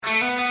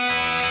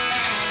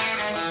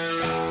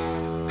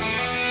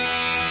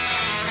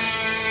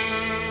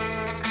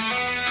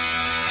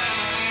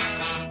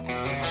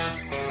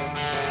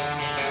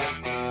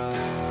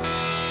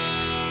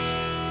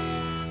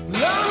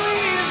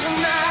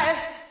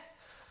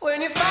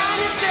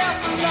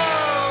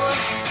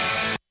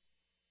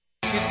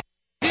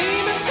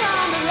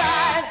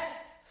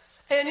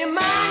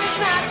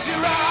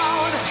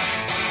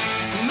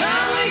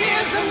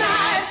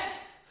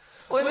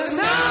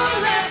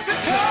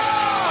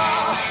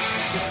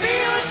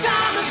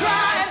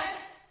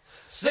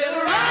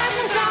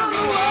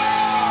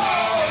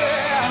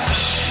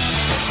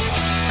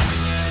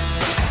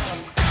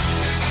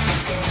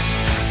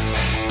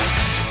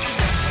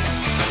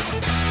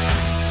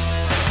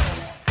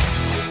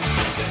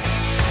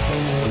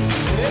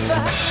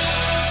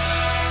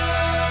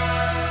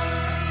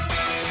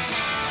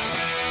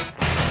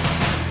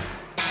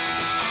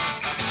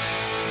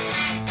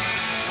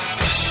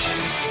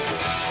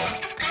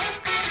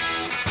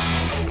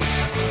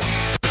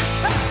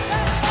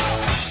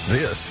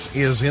This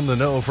is In the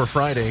Know for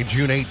Friday,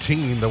 June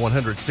 18, the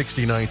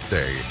 169th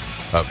day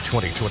of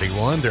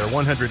 2021. There are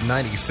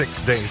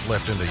 196 days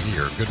left in the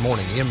year. Good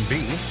morning,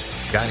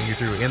 MB, guiding you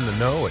through In the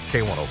Know at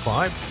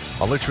K105.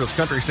 On Litchfield's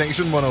Country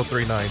Station,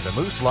 103.9 The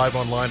Moose, live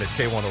online at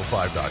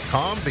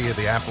K105.com via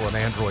the Apple and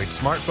Android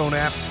smartphone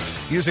app,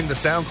 using the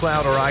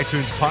SoundCloud or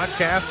iTunes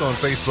podcast, on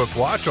Facebook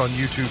Watch, on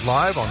YouTube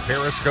Live, on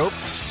Periscope,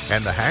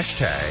 and the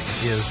hashtag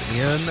is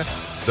In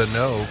the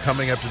Know.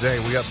 Coming up today,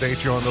 we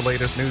update you on the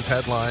latest news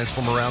headlines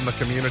from around the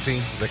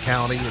community, the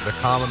county, the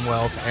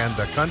Commonwealth, and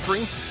the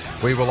country.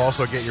 We will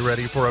also get you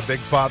ready for a big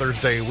Father's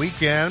Day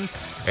weekend,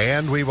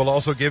 and we will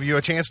also give you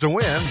a chance to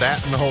win.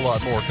 That and a whole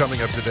lot more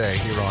coming up today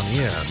here on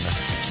In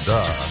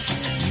the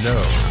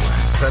Know.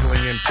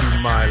 Settling into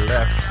my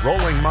left,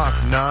 rolling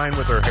Mach 9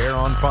 with her hair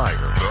on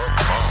fire,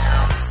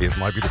 is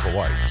my beautiful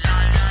wife,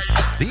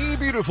 the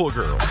beautiful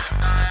girl.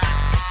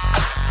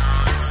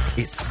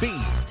 It's Beach.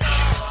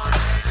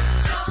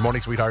 Good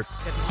morning, sweetheart.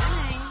 Good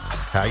morning.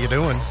 How you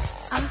doing?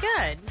 I'm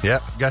good.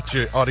 Yep, got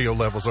your audio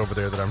levels over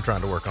there that I'm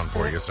trying to work on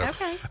for you. So,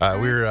 okay.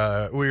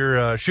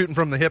 We're shooting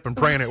from the hip and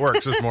praying it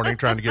works this morning,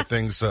 trying to get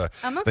things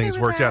things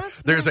worked out. Yeah.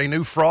 There's a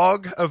new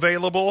frog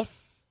available.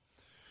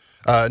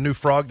 New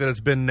frog that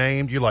has been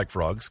named. You like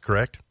frogs,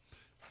 correct?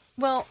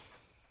 Well,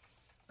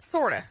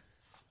 sort of.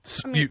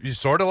 You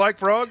sort of like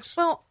frogs,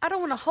 Well, I don't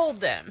want to hold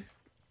them.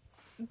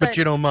 but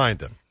you don't mind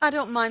them. I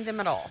don't mind them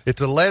at all.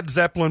 It's a Led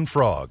Zeppelin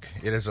frog.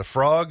 It is a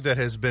frog that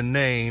has been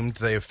named.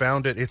 They have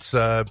found it. It's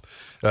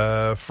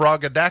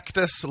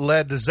Frogodactys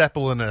Led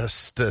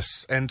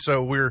Zeppelinus. And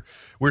so we're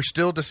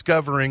still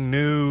discovering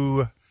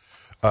new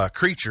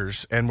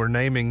creatures, and we're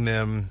naming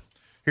them.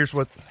 Here's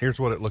what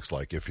it looks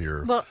like.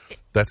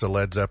 That's a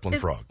Led Zeppelin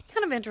It's frog.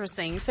 kind of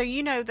interesting. So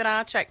you know that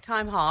I check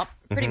Time Hop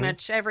pretty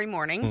much every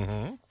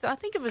morning. So I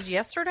think it was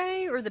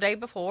yesterday or the day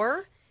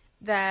before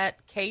that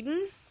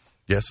Caden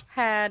Yes.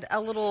 had a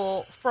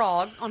little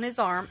frog on his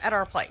arm at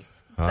our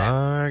place. So,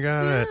 I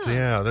got it. yeah.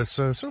 Yeah, that's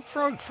so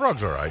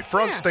frogs all right.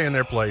 Frogs stay in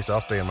their place.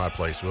 I'll stay in my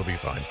place. We'll be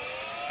fine.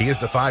 He is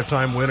the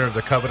 5-time winner of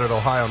the coveted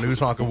Ohio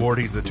Newshawk Award.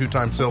 He's the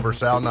 2-time Silver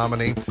Sal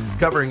nominee,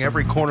 covering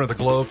every corner of the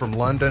globe from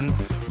London,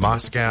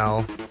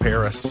 Moscow,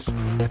 Paris,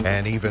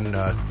 and even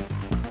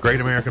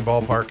Great American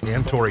Ballpark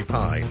and Torrey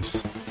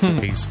Pines.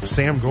 He's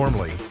Sam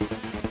Gormley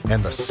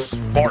and the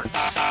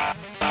Sparks.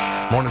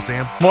 Morning,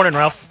 Sam. Morning,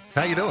 Ralph.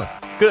 How you doing?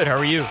 Good. How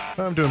are you?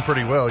 I'm doing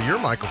pretty well. Your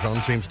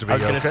microphone seems to be I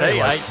was okay, gonna say,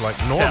 like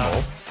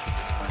normal.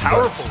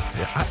 Powerful.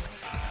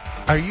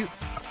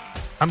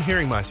 I'm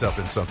hearing myself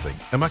in something.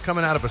 Am I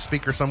coming out of a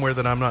speaker somewhere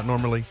that I'm not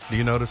normally? Do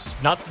you notice?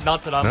 Not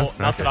that I'm No?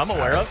 not that I'm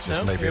aware of.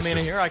 Just No. maybe I mean,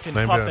 it's here I can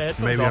maybe pop the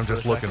headphones maybe off I'm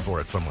just for a looking second. for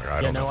it somewhere. I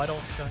Yeah, don't no, know. I don't.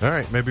 All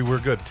right, maybe we're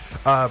good.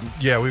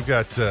 Yeah, we've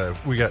got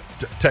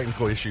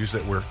technical issues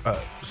that we're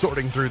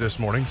sorting through this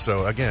morning.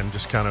 So again,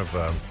 just kind of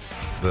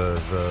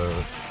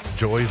the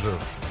joys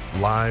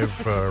of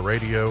live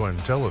radio and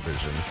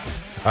television.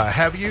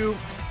 Have you?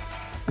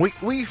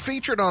 We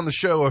featured on the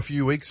show a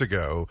few weeks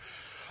ago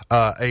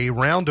a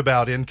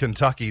roundabout in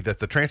Kentucky that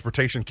the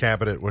Transportation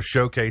Cabinet was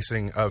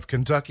showcasing of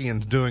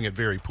Kentuckians doing it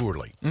very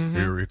poorly. Mm-hmm.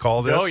 You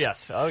recall this?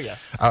 Oh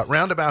yes.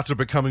 Roundabouts are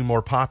becoming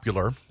more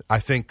popular. I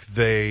think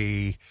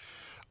they,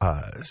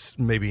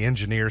 maybe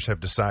engineers have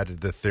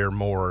decided that they're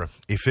more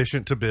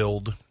efficient to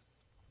build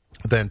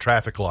than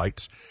traffic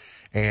lights,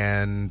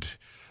 and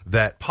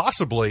that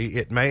possibly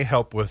it may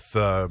help with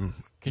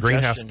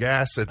greenhouse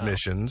gas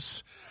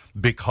emissions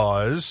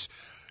because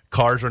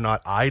cars are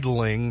not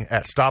idling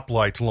at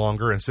stoplights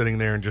longer and sitting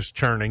there and just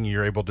churning.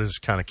 You're able to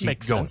just kind of keep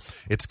Makes going. sense.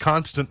 It's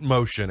constant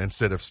motion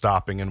instead of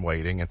stopping and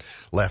waiting, and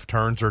left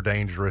turns are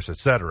dangerous,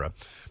 etc.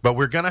 But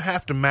we're going to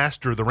have to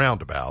master the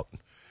roundabout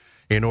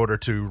in order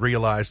to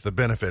realize the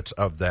benefits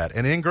of that.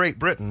 And in Great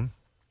Britain,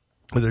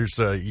 there's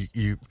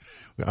you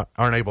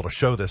aren't able to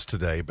show this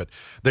today, but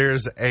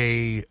there's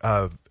an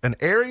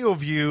aerial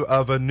view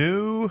of a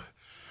new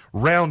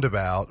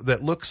roundabout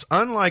that looks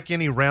unlike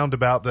any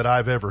roundabout that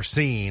I've ever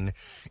seen.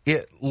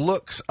 It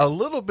looks a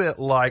little bit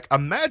like,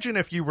 imagine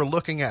if you were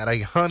looking at a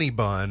honey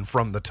bun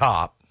from the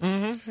top.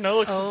 Mm-hmm.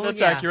 No,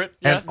 that's yeah. accurate.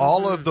 Yeah. And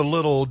all of the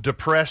little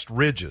depressed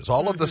ridges,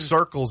 all of the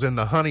circles in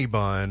the honey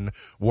bun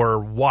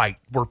were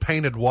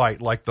painted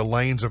white like the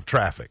lanes of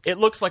traffic. It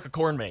looks like a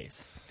corn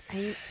maze.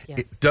 Yes.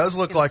 It does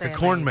look like a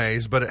corn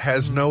maze, but it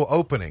has no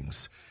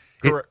openings.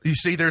 You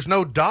see, there's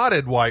no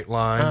dotted white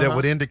line that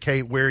would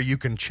indicate where you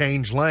can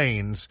change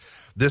lanes.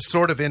 This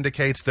sort of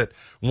indicates that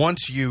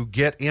once you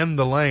get in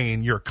the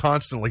lane, you're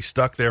constantly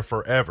stuck there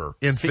forever,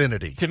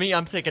 infinity. See, to me,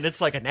 I'm thinking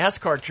it's like a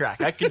NASCAR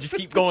track. I can just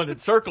keep going in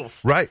circles.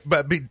 Right,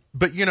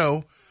 but you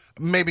know,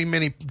 maybe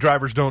many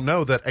drivers don't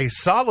know that a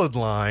solid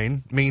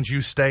line means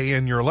you stay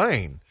in your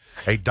lane.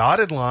 A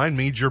dotted line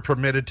means you're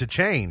permitted to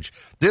change.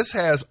 This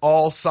has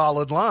all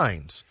solid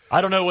lines. I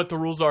don't know what the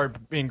rules are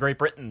in Great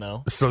Britain,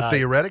 though. So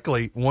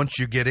theoretically, once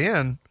you get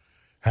in,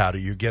 How do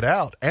you get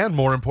out? And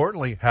more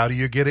importantly, how do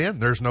you get in?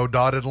 There's no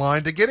dotted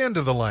line to get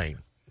into the lane.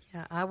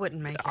 Yeah, I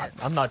wouldn't make it.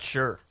 I'm not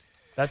sure.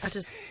 I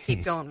just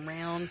keep going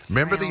round.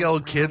 Remember the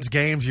old round. kids'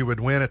 games you would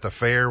win at the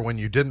fair? When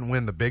you didn't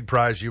win the big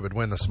prize, you would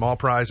win the small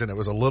prize, and it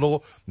was a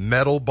little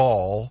metal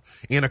ball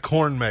in a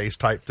corn maze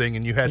type thing,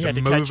 and you had to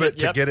move it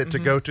to get it to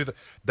go to the...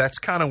 That's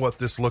kind of what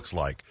this looks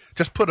like.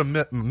 Just put a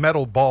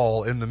metal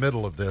ball in the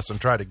middle of this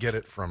and try to get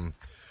it from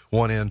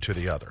one end to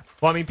the other.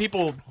 Well, I mean,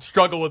 people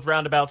struggle with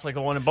roundabouts like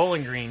the one in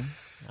Bowling Green.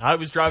 I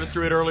was driving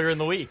through it earlier in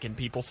the week, and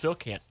people still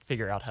can't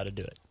figure out how to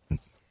do it.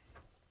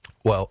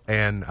 Well,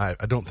 and I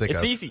don't think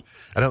it's easy.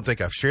 I don't think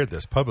I've shared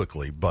this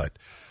publicly, but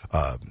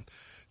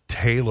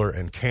Taylor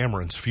and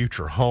Cameron's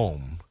future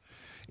home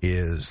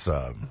is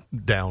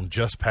down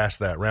just past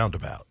that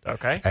roundabout.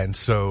 Okay. And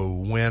so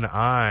when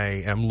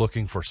I am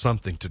looking for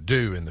something to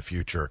do in the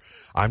future,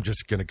 I'm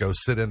just going to go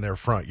sit in their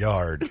front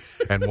yard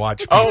and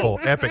watch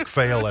people epic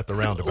fail at the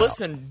roundabout.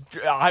 Listen,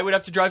 I would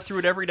have to drive through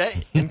it every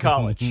day in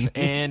college.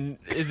 And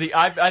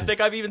I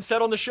think I've even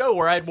said on the show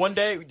where I had one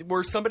day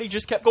where somebody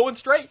just kept going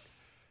straight.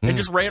 And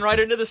just ran right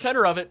into the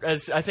center of it,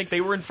 as I think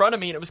they were in front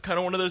of me, and it was kind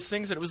of one of those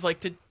things that it was like,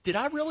 did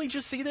I really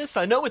just see this?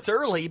 I know it's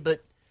early,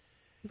 but...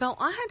 Well,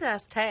 I had to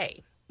ask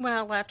Tay when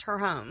I left her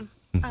home.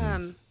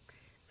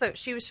 So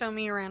she was showing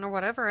me around or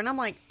whatever, and I'm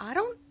like,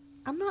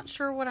 I'm not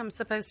sure what I'm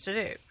supposed to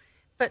do.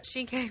 But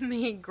she gave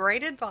me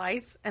great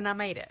advice, and I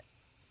made it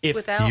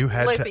without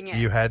looping it.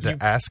 You had to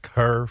ask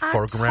her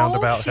for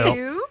roundabout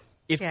help?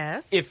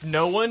 Yes. If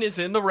no one is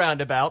in the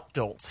roundabout,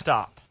 don't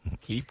stop.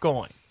 Keep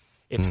going.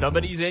 If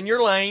somebody's in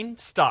your lane,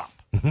 stop.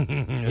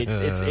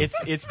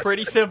 It's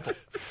pretty simple.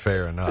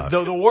 Fair enough.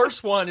 Though the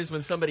worst one is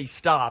when somebody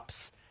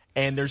stops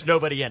and there's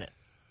nobody in it.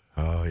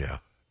 Oh, yeah.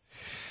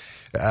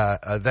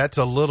 That's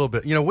a little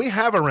bit... You know, we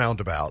have a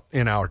roundabout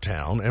in our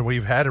town, and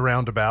we've had a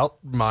roundabout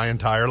my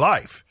entire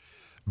life.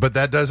 But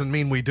that doesn't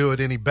mean we do it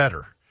any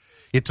better.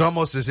 It's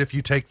almost as if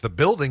you take the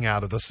building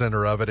out of the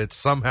center of it, it's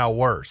somehow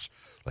worse.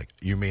 Like,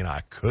 you mean I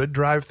could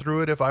drive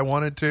through it if I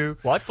wanted to?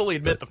 Well, I fully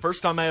admit the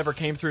first time I ever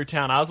came through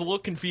town, I was a little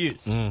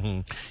confused.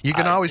 Mm-hmm. You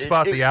can always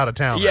spot the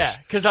out-of-towners. Yeah,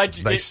 because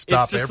they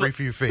stop every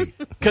few feet.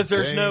 Because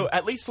there's no,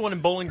 at least the one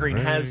in Bowling Green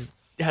has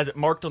it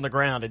marked on the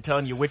ground and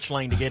telling you which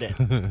lane to get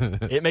in.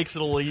 It makes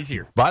it a little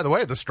easier. By the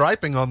way, the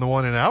striping on the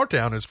one in our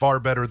town is far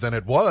better than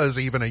it was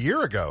even a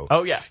year ago.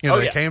 Oh, yeah. You know,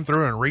 they came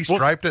through and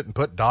restriped it and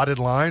put dotted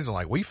lines, and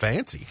like, we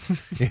fancy,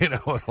 you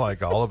know,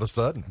 like all of a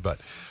sudden. But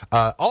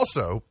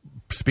also,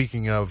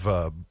 speaking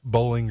of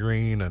Bowling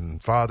Green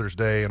and Father's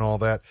Day and all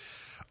that,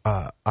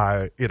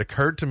 it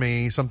occurred to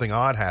me something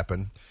odd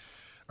happened.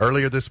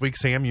 Earlier this week,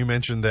 Sam, you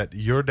mentioned that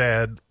your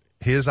dad,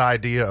 his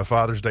idea of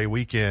Father's Day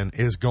weekend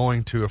is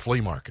going to a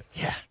flea market.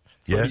 Yeah.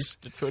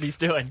 That's what he's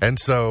doing. And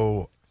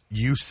so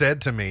you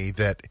said to me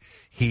that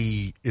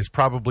he is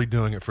probably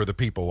doing it for the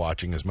people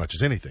watching as much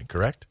as anything,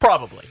 correct?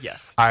 Probably,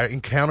 yes. I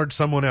encountered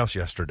someone else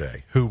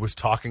yesterday who was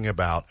talking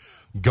about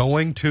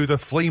going to the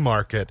flea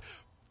market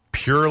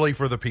purely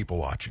for the people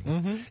watching.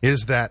 Mm-hmm.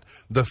 Is that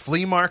the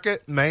flea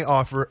market may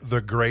offer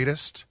the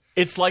greatest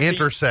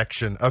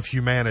intersection of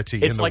humanity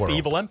in the world. It's like the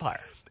evil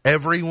empire.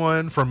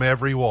 Everyone from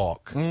every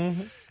walk.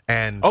 Mm-hmm.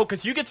 And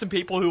because you get some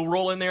people who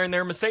roll in there in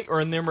their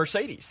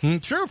Mercedes.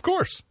 Sure, of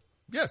course.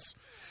 Yes.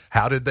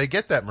 How did they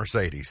get that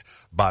Mercedes?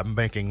 By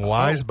making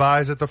wise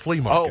buys at the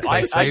flea market.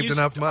 They saved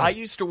enough money. I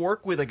used to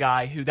work with a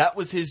guy who that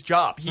was his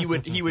job. He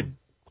would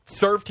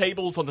serve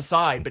tables on the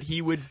side, but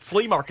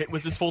flea market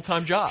was his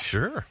full-time job.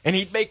 Sure. And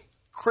he'd make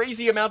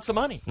crazy amounts of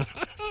money.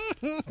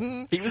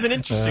 He was an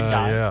interesting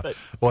guy. Yeah. But.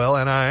 Well,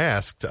 and I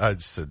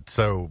said,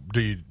 so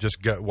do you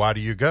just go, why do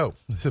you go?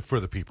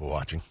 For the people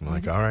watching. I'm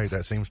like, all right,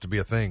 that seems to be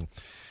a thing.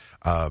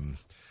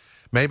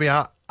 Maybe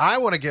I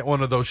want to get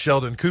one of those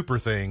Sheldon Cooper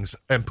things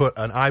and put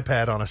an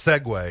iPad on a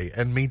Segway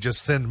and me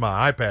just send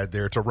my iPad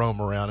there to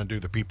roam around and do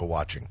the people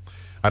watching.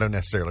 I don't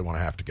necessarily want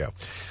to have to go.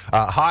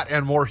 Hot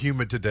and more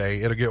humid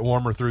today. It'll get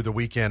warmer through the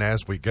weekend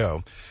as we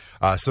go.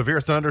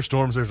 Severe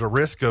thunderstorms. There's a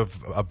risk of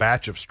a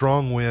batch of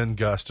strong wind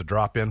gusts to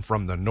drop in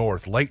from the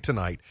north late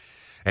tonight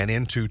and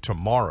into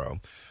tomorrow.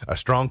 A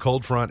strong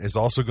cold front is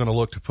also going to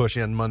look to push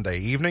in Monday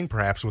evening,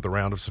 perhaps with a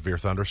round of severe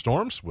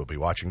thunderstorms. We'll be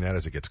watching that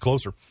as it gets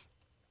closer.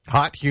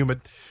 Hot,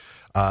 humid.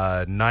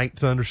 Night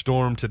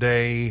thunderstorm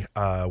today.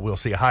 We'll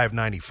see a high of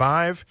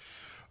 95.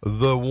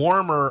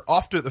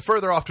 The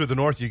further off to the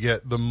north you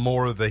get, the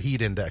more the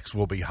heat index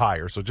will be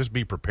higher. So just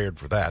be prepared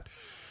for that.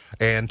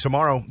 And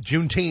tomorrow,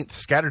 Juneteenth,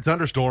 scattered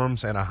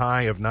thunderstorms and a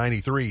high of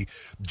 93.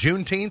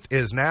 Juneteenth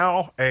is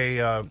now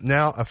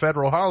a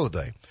federal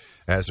holiday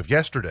as of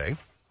yesterday.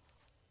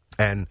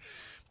 And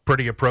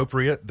pretty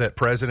appropriate that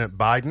President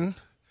Biden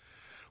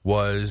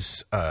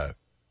was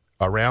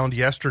around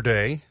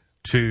yesterday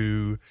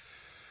to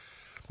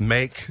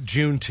make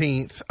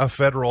Juneteenth a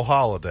federal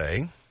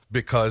holiday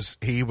because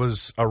he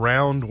was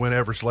around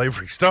whenever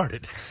slavery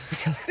started.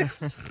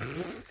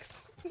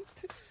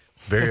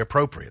 Very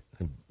appropriate.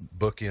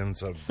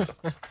 Bookends of...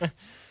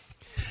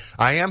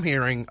 I am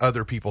hearing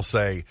other people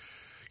say,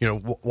 you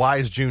know, why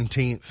is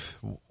Juneteenth?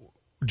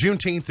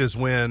 Juneteenth is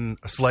when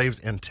slaves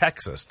in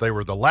Texas, they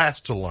were the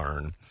last to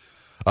learn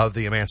of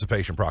the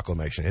Emancipation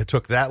Proclamation. It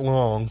took that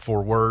long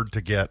for word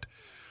to get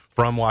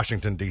from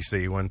Washington,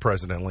 D.C. when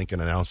President Lincoln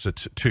announced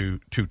it to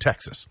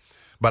Texas.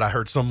 But I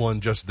heard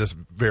someone just this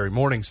very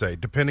morning say,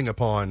 depending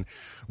upon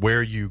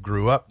where you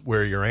grew up,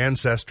 where your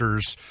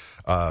ancestors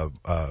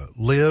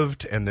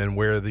lived, and then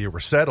where they were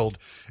settled,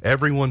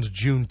 everyone's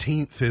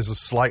Juneteenth is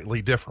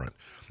slightly different.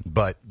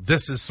 But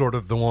this is sort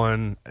of the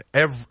one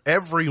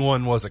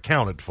everyone was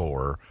accounted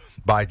for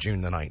by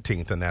June the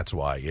 19th, and that's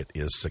why it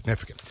is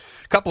significant.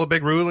 A couple of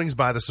big rulings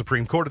by the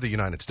Supreme Court of the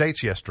United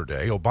States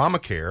yesterday.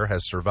 Obamacare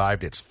has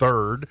survived its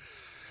third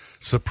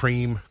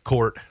Supreme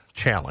Court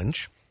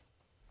challenge.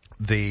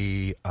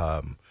 Though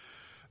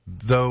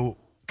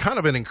kind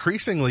of an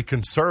increasingly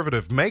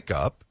conservative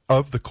makeup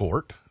of the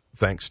court,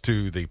 thanks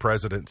to the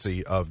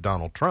presidency of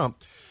Donald Trump,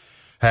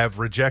 have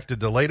rejected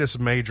the latest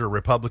major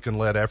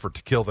Republican-led effort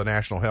to kill the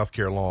national health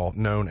care law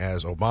known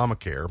as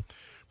Obamacare,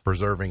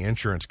 preserving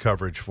insurance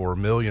coverage for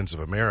millions of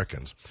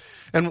Americans.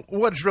 And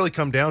what it's really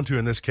come down to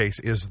in this case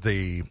is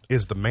the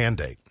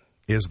mandate,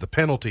 is the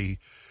penalty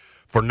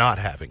for not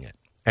having it.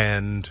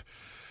 And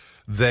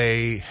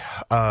that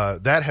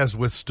has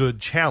withstood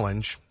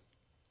challenge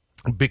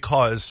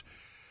because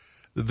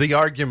the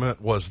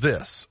argument was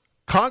this: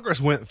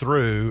 Congress went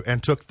through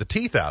and took the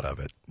teeth out of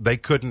it. They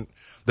couldn't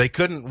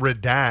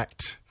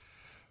redact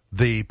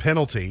the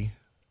penalty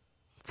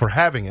for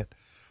having it,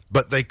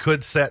 but they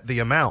could set the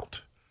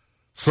amount.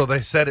 So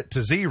they set it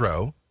to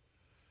 0.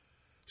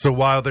 So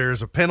while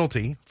there's a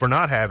penalty for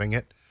not having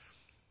it,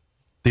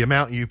 the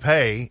amount you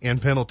pay in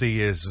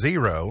penalty is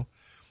 0.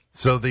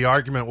 So the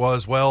argument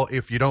was, well,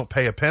 if you don't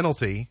pay a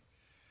penalty,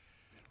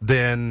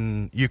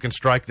 then you can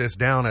strike this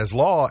down as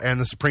law. And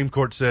the Supreme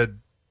Court said,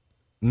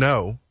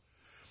 no,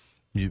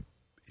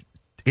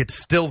 it's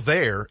still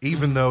there,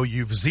 even though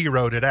you've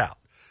zeroed it out.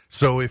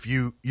 So if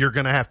you're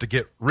going to have to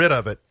get rid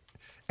of it,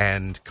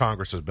 and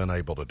Congress has been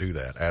able to do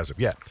that as of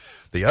yet.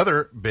 The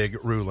other big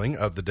ruling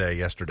of the day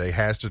yesterday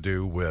has to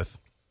do with,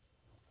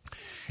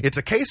 it's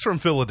a case from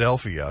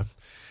Philadelphia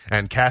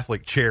and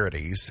Catholic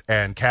Charities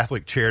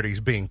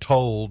being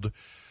told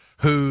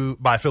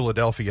by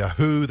Philadelphia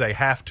who they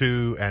have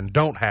to and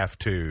don't have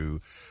to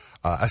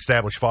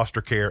establish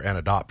foster care and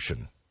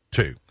adoption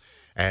to.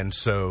 And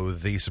so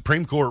the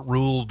Supreme Court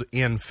ruled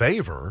in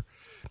favor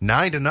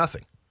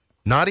 9-0.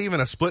 Not even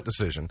a split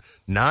decision,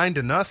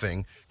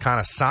 9-0, kind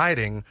of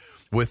siding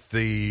with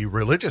the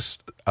religious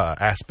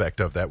aspect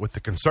of that, with the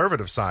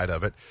conservative side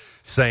of it,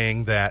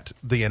 saying that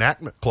the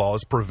enactment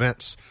clause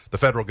prevents the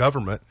federal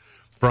government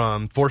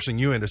from forcing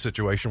you into a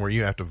situation where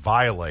you have to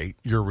violate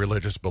your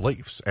religious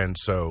beliefs. And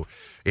so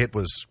it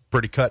was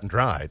pretty cut and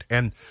dried.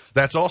 And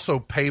that's also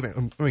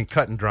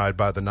cut and dried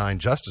by the 9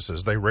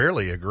 justices. They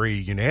rarely agree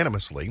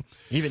unanimously.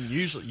 Even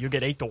usually you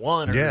get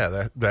 8-1.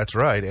 Yeah, that's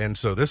right. And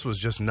so this was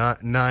just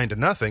not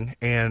 9-0.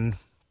 And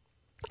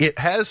it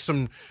has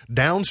some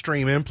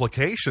downstream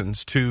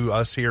implications to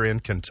us here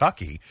in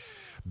Kentucky,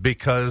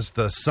 because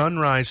the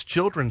Sunrise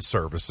Children's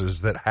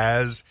Services that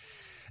has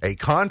had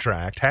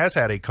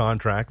a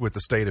contract with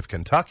the state of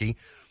Kentucky.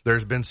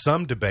 There's been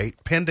some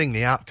debate pending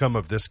the outcome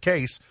of this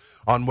case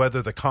on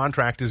whether the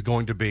contract is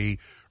going to be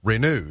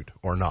renewed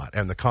or not.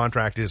 And the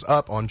contract is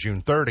up on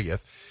June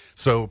 30th.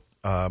 So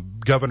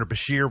Governor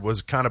Beshear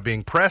was kind of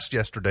being pressed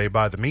yesterday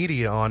by the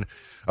media on,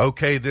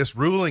 okay, this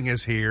ruling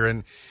is here.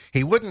 And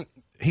he wouldn't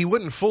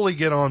fully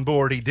get on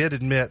board. He did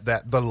admit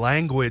that the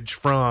language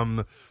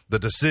from the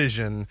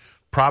decision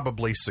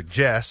probably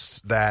suggests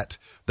that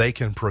they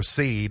can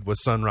proceed with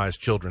Sunrise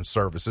Children's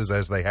Services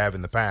as they have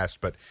in the past,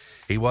 but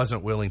he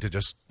wasn't willing to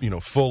just,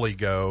 fully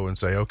go and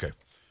say, okay,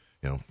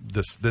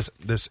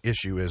 this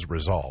issue is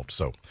resolved.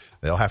 So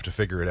they'll have to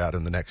figure it out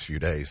in the next few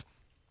days.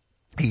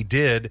 He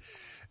did,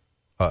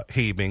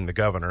 he being the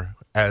governor,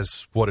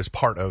 as what is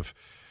part of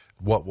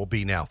what will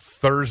be now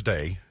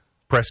Thursday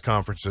press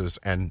conferences,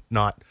 and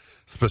not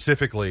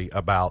specifically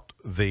about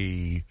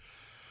the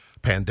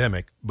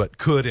pandemic, but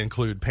could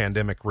include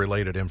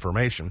pandemic-related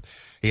information.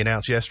 He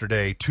announced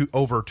yesterday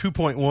over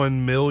 2.1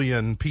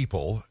 million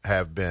people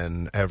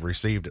have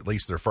received at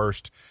least their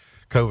first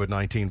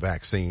COVID-19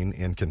 vaccine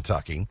in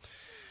Kentucky,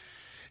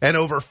 and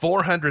over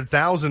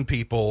 400,000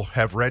 people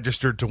have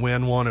registered to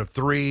win one of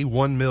 3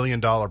 $1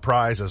 million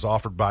prizes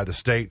offered by the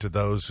state to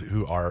those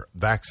who are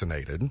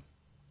vaccinated.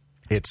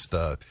 It's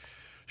the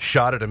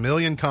Shot at a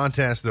Million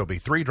contest. There'll be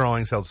 3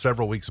 drawings held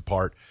several weeks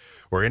apart,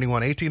 where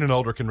anyone 18 and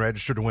older can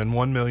register to win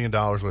 $1 million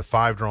with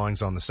 5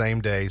 drawings on the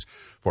same days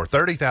for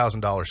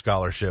 $30,000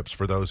 scholarships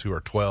for those who are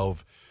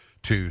 12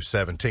 to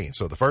 17.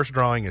 So the first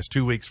drawing is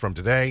 2 weeks from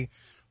today.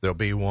 There'll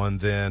be one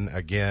then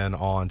again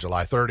on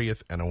July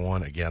 30th and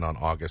one again on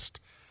August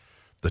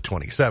the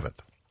 27th.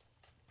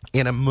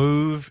 In a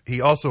move,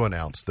 he also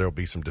announced there'll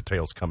be some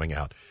details coming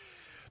out.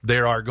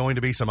 There are going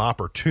to be some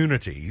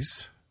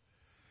opportunities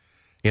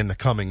in the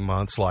coming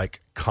months,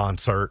 like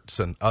concerts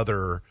and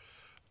other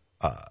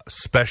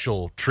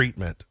special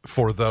treatment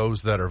for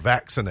those that are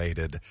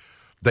vaccinated.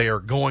 They are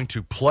going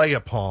to play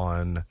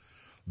upon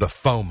the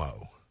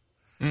FOMO.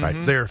 Mm-hmm.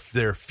 Right?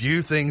 There are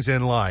few things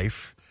in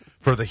life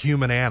for the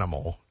human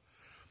animal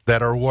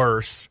that are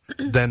worse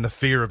than the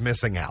fear of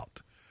missing out.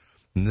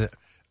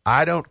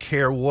 I don't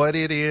care what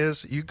it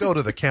is. You go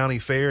to the county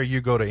fair,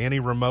 you go to any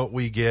remote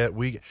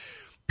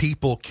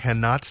people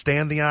cannot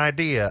stand the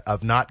idea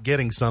of not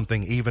getting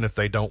something even if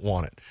they don't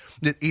want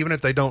it. Even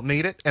if they don't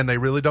need it and they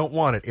really don't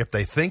want it. If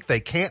they think they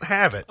can't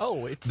have it,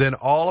 then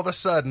all of a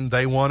sudden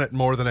they want it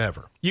more than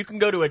ever. You can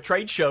go to a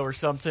trade show or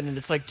something and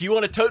it's like, do you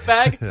want a tote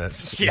bag?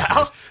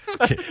 Yeah.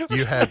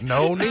 You have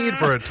no need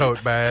for a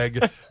tote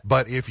bag,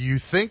 but if you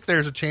think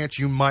there's a chance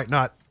you might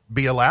not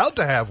be allowed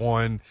to have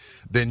one,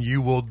 then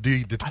you will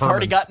be determined. I've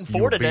already gotten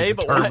 4 today,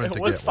 but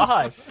what's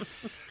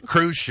 5?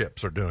 Cruise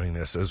ships are doing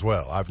this as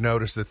well. I've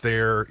noticed that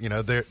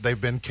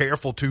they've been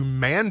careful to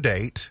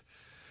mandate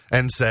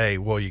and say,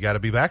 well, you got to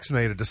be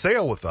vaccinated to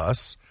sail with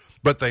us.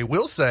 But they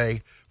will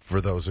say,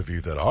 for those of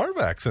you that are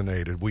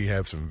vaccinated, we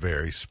have some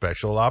very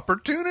special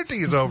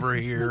opportunities over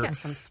here. We got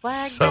some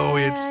swag so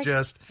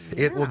bags.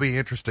 It will be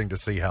interesting to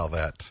see how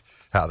that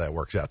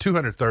works out.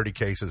 230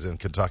 cases in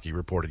Kentucky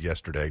reported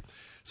yesterday.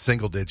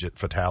 Single-digit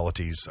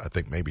fatalities, I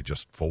think maybe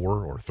just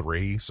 4 or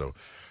 3. So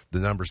the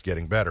number's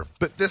getting better.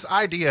 But this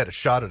idea at a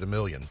shot at $1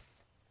 million,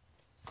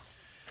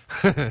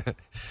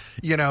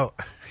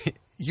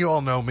 you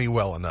all know me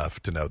well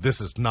enough to know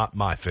this is not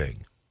my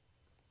thing.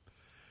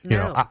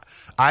 No.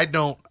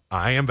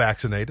 I am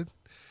vaccinated,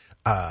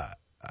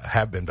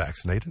 have been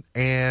vaccinated,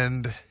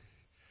 and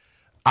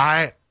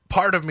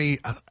part of me,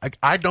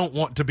 I don't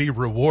want to be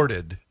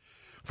rewarded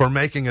for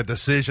making a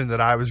decision that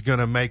I was going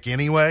to make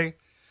anyway.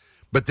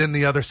 But then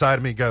the other side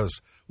of me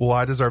goes, well,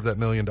 I deserve that $1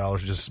 million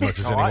just as much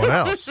as anyone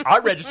else. I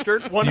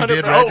registered 100%. You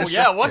did register? Oh,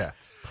 yeah. What? Yeah.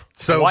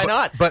 So why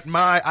not? But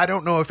I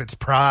don't know if it's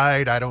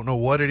pride. I don't know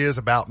what it is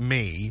about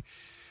me.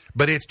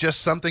 But it's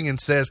just something that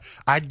says,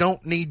 I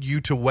don't need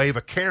you to wave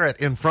a carrot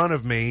in front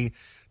of me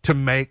to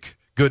make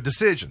good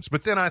decisions.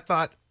 But then I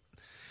thought,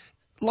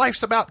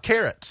 life's about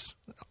carrots.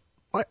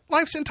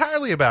 Life's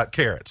entirely about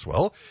carrots.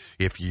 Well,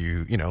 if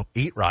you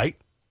eat right,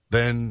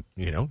 then,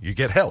 you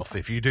get health.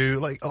 If you do,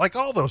 like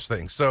all those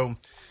things. So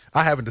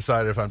I haven't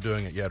decided if I'm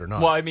doing it yet or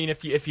not. Well, I mean,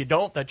 if you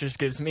don't, that just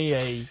gives me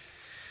a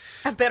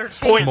better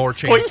chance. More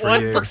chance for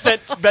you.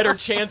 0.1% better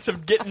chance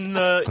of getting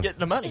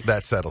the money.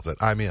 That settles it.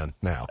 I'm in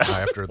now.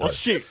 After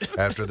shoot.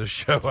 After the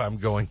show, I'm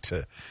going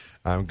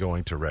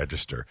to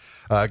register.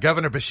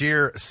 Governor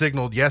Beshear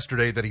signaled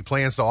yesterday that he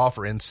plans to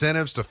offer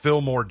incentives to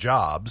fill more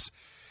jobs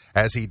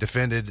as he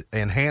defended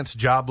enhanced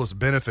jobless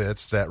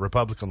benefits that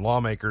Republican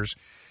lawmakers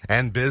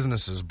and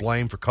businesses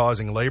blame for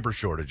causing labor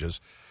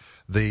shortages.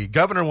 The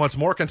governor wants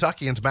more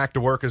Kentuckians back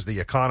to work as the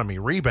economy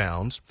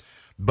rebounds,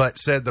 but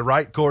said the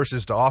right course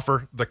is to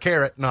offer the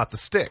carrot, not the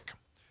stick.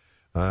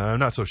 I'm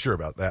not so sure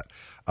about that.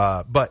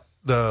 But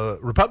the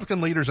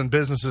Republican leaders and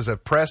businesses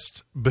have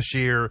pressed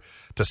Beshear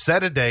to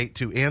set a date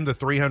to end the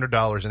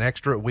 $300 in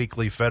extra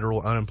weekly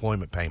federal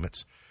unemployment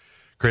payments.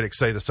 Critics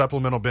say the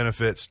supplemental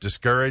benefits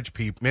discourage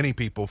many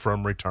people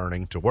from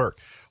returning to work.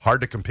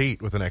 Hard to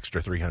compete with an extra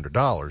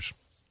 $300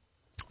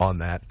 on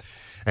that.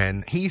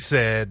 And he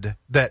said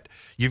that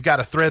you've got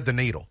to thread the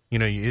needle.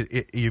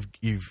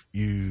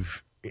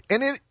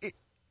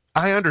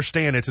 I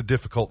understand it's a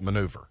difficult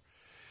maneuver.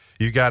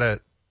 You got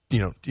to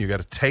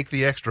take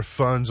the extra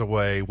funds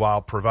away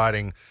while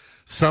providing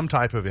some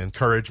type of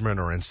encouragement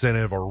or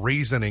incentive or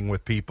reasoning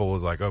with people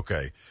is like,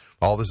 okay,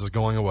 all this is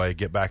going away,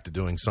 get back to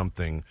doing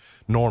something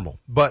normal.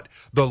 But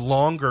the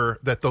longer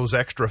that those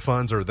extra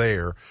funds are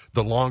there,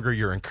 the longer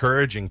you're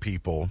encouraging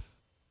people.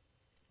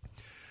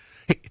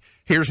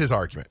 Here's his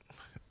argument.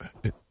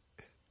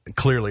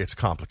 Clearly, it's a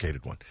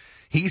complicated one.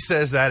 He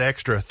says that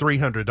extra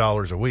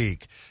 $300 a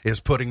week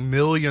is putting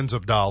millions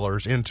of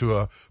dollars into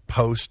a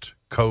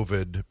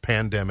post-COVID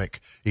pandemic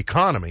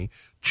economy,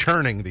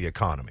 churning the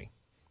economy.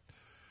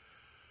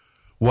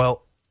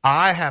 Well,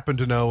 I happen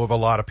to know of a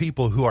lot of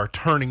people who are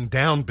turning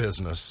down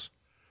business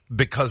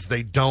because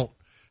they don't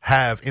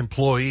have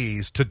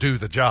employees to do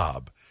the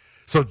job.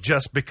 So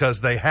just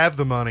because they have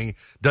the money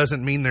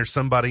doesn't mean there's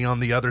somebody on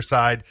the other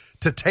side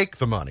to take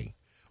the money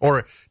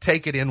or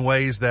take it in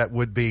ways that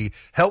would be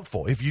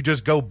helpful. If you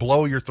just go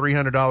blow your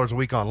 $300 a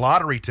week on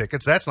lottery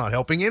tickets, that's not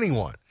helping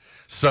anyone.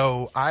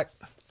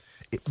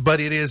 But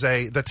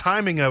the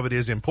timing of it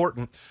is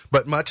important.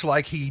 But much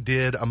like he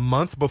did a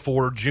month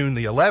before June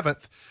the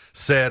 11th,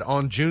 said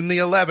on June the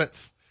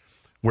 11th,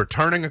 we're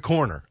turning a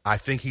corner. I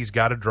think he's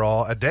got to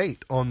draw a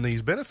date on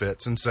these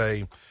benefits and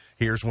say,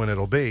 here's when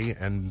it'll be,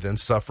 and then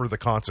suffer the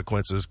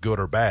consequences, good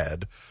or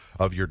bad,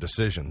 of your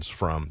decisions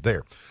from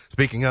there.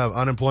 Speaking of,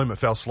 unemployment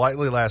fell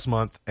slightly last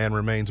month and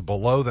remains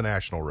below the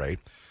national rate,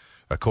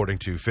 according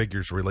to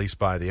figures released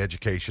by the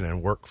Education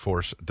and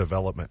Workforce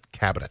Development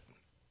Cabinet.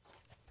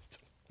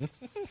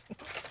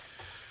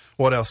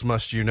 What else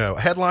must you know?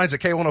 Headlines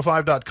at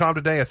K105.com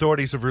today.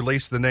 Authorities have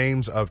released the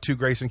names of 2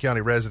 Grayson County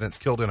residents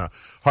killed in a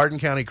Hardin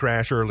County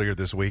crash earlier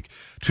this week.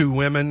 2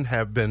 women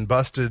have been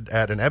busted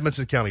at an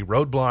Edmonson County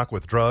roadblock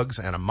with drugs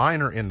and a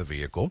minor in the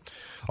vehicle.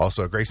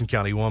 Also, a Grayson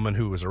County woman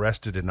who was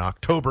arrested in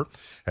October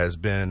has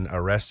been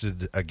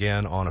arrested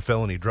again on a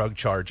felony drug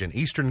charge in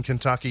eastern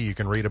Kentucky. You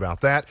can read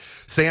about that.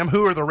 Sam,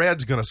 who are the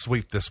Reds going to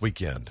sweep this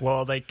weekend?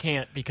 Well, they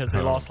can't because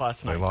they lost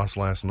last night. They lost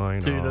last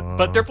night.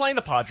 But they're playing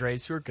the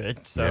Padres, who are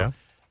good. So. Yeah.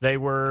 They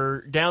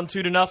were down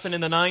 2-0 in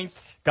the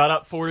 9th, got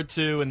up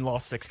 4-2, and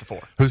lost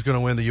 6-4. Who's going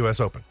to win the U.S.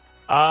 Open?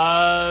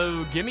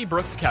 Give me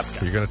Brooks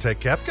Koepka. You're going to take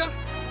Koepka?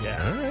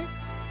 Yeah. All right.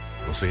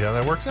 We'll see how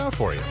that works out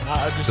for you.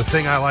 The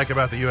thing I like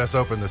about the U.S.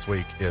 Open this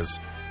week is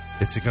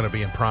it's going to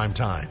be in prime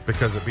time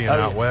because of being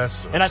out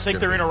west. And I think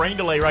they're in a rain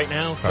delay right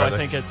now, so I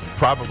think it's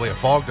probably a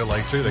fog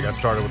delay, too. They got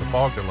started with a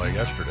fog delay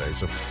yesterday.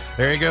 So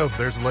there you go.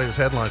 There's the latest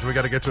headlines. We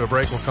got to get to a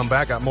break. We'll come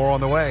back. Got more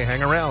on the way.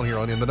 Hang around here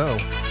on In the Know.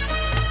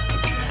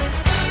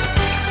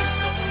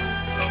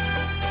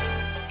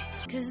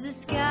 The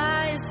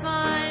sky is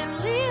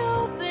finally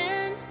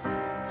open.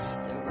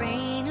 The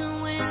rain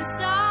and wind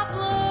stop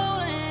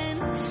blowing,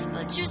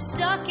 but you're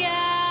stuck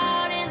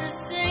out in the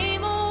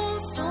same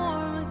old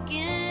storm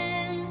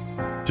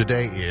again.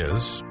 Today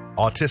is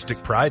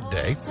Autistic Pride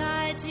Day.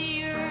 Tied to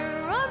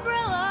your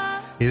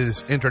umbrella. It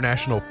is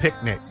International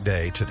Picnic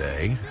Day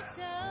today.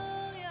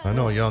 I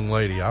know a young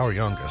lady, our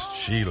youngest,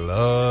 she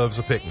loves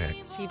a picnic.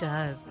 She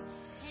does.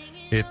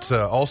 It's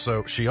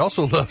she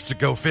also loves to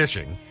go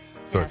fishing.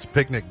 So it's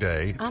picnic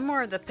day. I'm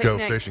more of the picnic. Go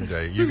fishing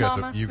day. You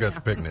got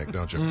the picnic,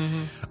 don't you?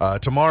 Mm-hmm.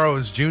 Tomorrow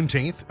is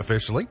Juneteenth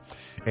officially,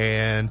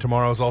 and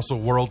tomorrow is also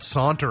World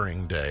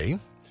Sauntering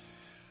Day.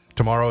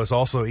 Tomorrow is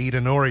also Eat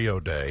an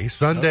Oreo Day.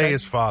 Sunday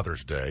is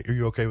Father's Day. Are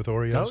you okay with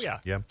Oreos? Oh yeah,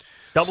 yeah.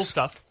 Double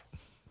stuff.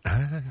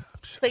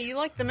 So you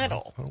like the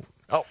middle?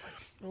 Oh,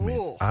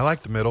 Ooh. I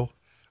like the middle.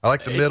 I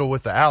like the middle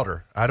with the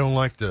outer. I don't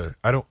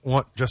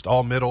want just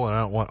all middle, and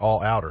I don't want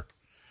all outer.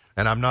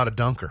 And I'm not a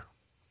dunker.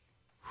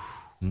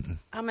 Mm-mm.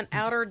 I'm an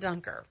outer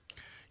dunker.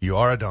 You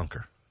are a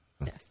dunker.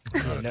 Yes.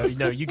 No,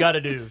 you got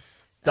to do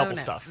double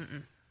stuff.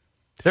 Mm-mm.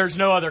 There's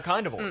no other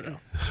kind of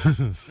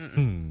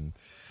Oreo.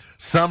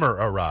 Summer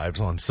arrives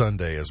on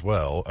Sunday as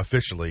well,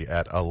 officially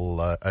at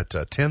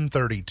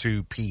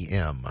 10:32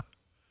 p.m.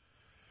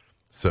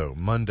 So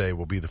Monday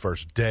will be the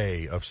first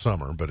day of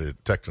summer, but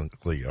it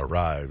technically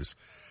arrives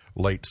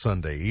late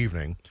Sunday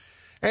evening.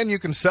 And you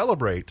can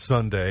celebrate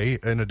Sunday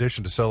in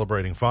addition to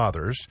celebrating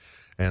fathers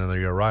and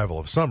the arrival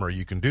of summer.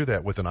 You can do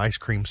that with an ice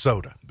cream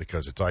soda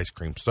because it's ice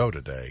cream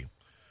soda day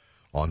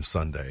on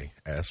Sunday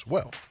as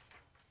well.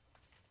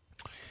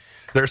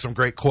 There's some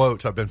great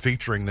quotes. I've been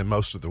featuring them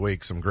most of the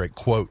week, some great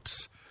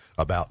quotes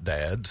about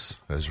dads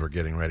as we're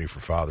getting ready for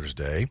Father's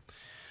Day.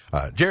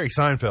 Jerry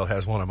Seinfeld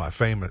has one of my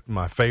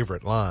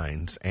favorite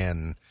lines,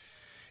 and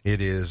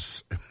it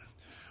is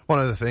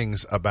one of the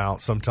things about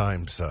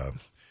sometimes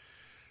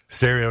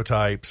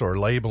stereotypes or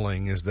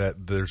labeling is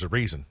that there's a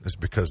reason. It's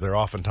because they're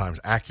oftentimes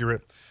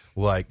accurate.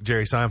 Like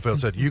Jerry Seinfeld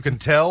said, you can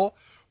tell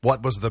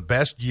what was the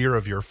best year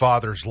of your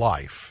father's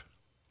life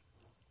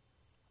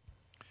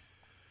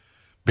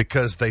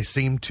because they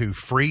seem to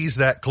freeze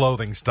that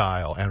clothing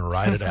style and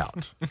write it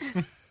out.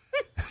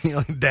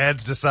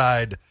 Dads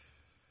decide,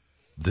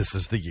 this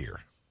is the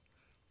year.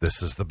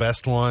 This is the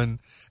best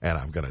one, and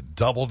I'm going to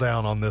double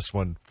down on this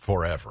one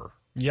forever.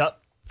 Yep.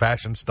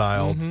 Fashion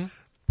style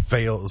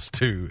fails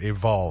to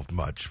evolve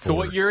much for, so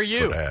what year are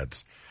you? For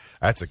dads.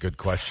 That's a good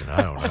question.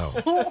 I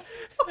don't know.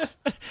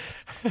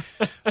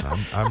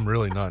 I'm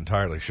really not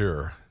entirely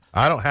sure.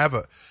 I don't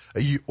have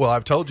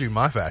I've told you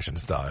my fashion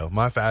style.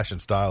 My fashion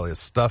style is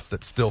stuff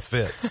that still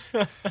fits.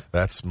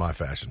 That's my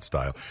fashion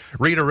style.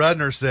 Rita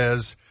Rudner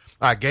says,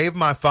 I gave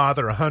my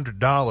father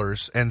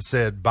 $100 and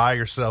said, buy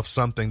yourself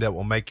something that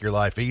will make your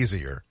life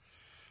easier.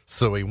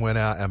 So he went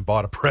out and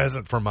bought a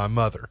present for my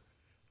mother.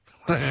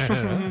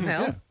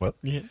 Well,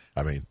 yeah.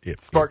 I mean,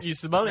 smart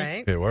use of money.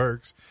 Right? It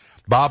works.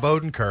 Bob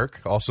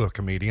Odenkirk, also a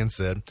comedian,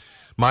 said,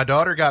 my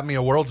daughter got me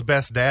a World's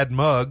Best Dad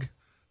mug,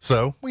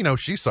 so we know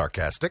she's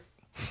sarcastic.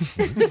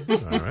 All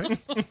right.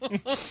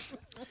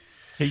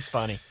 He's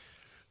funny.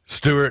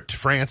 Stuart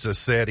Francis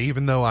said,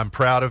 even though I'm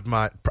proud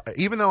my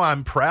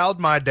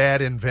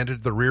dad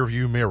invented the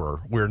rearview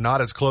mirror, we're not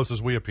as close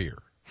as we appear.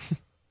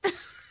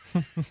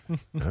 All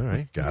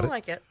right, got it. I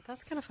like it.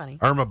 That's kind of funny.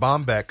 Irma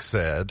Bombeck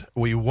said,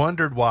 we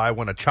wondered why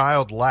when a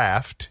child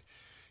laughed,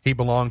 he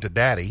belonged to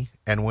daddy,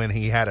 and when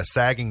he had a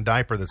sagging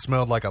diaper that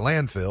smelled like a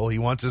landfill, he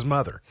wants his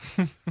mother.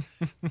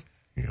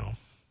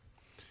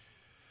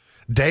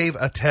 Dave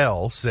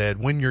Attell said,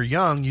 when you're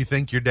young, you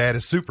think your dad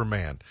is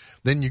Superman.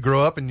 Then you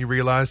grow up and you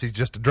realize he's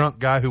just a drunk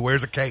guy who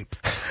wears a cape.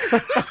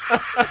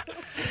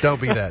 Don't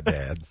be that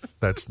dad.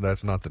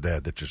 That's not the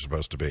dad that you're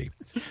supposed to be.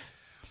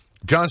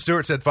 John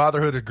Stewart said,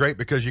 fatherhood is great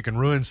because you can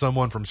ruin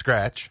someone from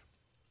scratch.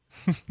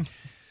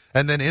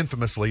 And then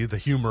infamously, the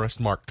humorist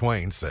Mark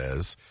Twain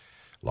says,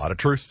 a lot of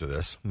truth to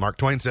this. Mark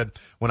Twain said,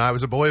 when I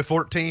was a boy of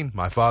 14,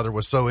 my father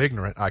was so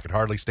ignorant I could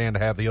hardly stand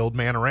to have the old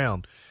man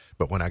around.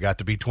 But when I got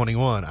to be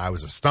 21, I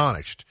was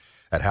astonished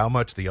at how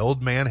much the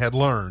old man had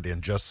learned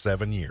in just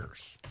 7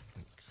 years.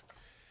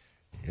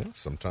 Yeah,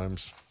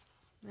 sometimes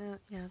Yeah,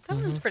 that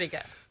one's pretty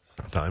good.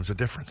 Sometimes a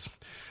difference.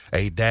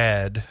 A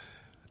dad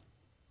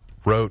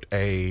wrote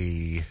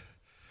the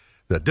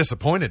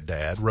disappointed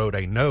dad wrote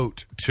a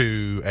note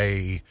to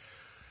a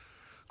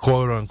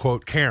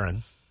quote-unquote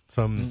Karen,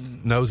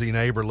 some nosy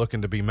neighbor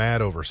looking to be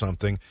mad over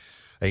something,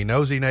 a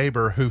nosy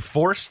neighbor who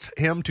forced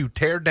him to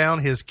tear down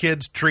his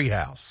kid's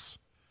treehouse.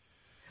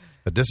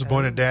 The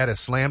disappointed dad has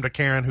slammed a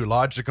Karen who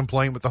lodged a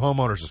complaint with the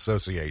Homeowners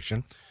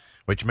Association,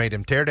 which made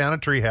him tear down a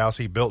treehouse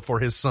he built for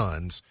his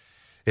sons.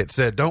 It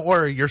said, "Don't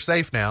worry, you're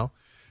safe now.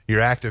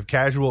 Your act of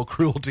casual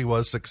cruelty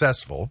was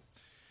successful.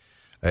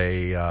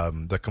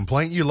 The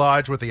complaint you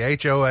lodged with the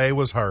HOA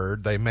was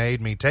heard. They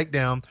made me take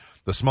down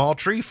the small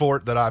tree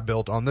fort that I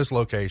built on this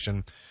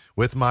location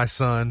with my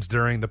sons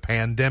during the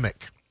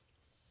pandemic.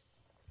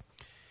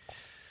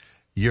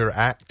 Your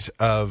act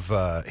of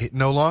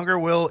no longer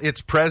will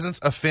its presence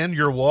offend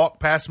your walk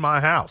past my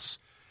house.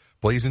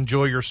 Please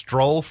enjoy your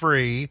stroll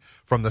free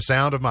from the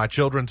sound of my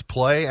children's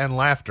play and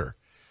laughter.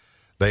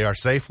 They are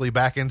safely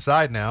back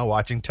inside now,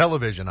 watching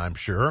television, I'm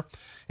sure.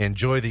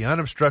 Enjoy the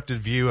unobstructed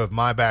view of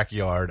my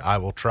backyard. I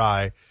will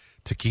try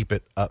to keep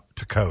it up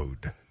to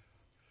code."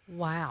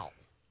 Wow.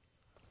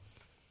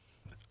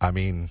 I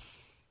mean,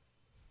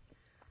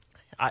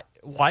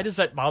 why does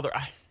that bother?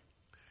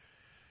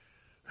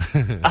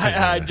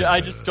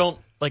 I just don't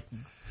like.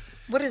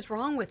 What is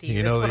wrong with you? you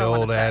is know what the I wanna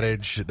old say.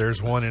 adage,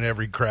 there's one in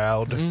every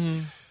crowd.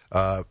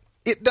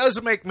 It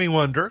does make me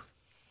wonder.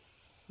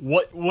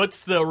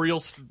 What's the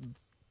real?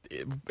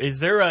 Is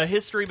there a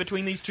history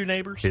between these two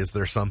neighbors? Is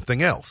there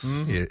something else?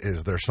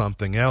 Is there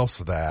something else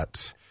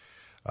that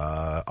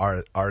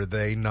are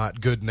they not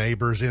good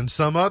neighbors in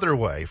some other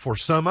way for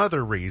some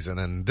other reason?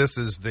 And this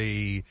is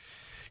the,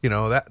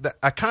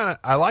 that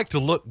I like to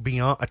look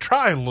beyond. I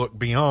try and look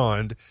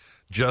beyond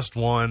just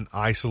one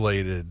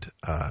isolated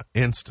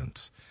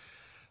instance.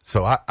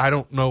 So I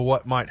don't know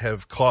what might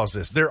have caused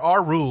this. There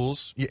are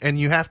rules, and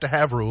you have to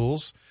have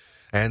rules,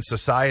 and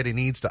society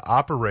needs to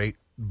operate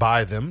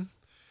by them.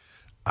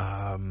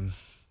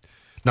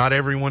 Not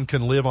everyone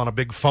can live on a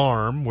big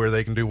farm where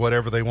they can do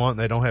whatever they want and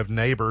they don't have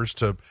neighbors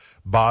to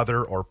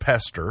bother or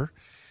pester.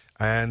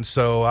 And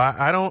so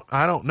I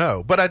don't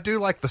know. But I do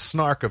like the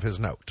snark of his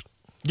note.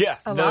 Yeah,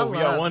 Oh, I no, love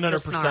yeah, the 100%.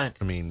 snark.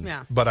 I mean,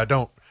 Yeah. but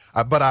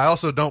I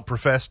also don't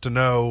profess to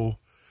know.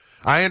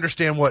 I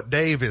understand what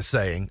Dave is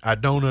saying. I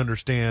don't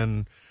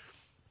understand.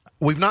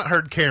 We've not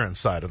heard Karen's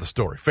side of the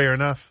story. Fair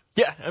enough.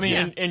 Yeah, I mean,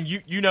 Yeah. and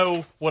you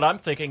know what I'm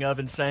thinking of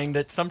in saying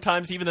that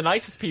sometimes even the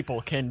nicest people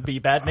can be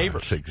bad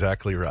neighbors. That's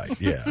exactly right.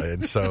 Yeah,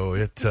 and so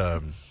if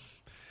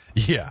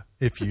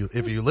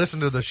you listen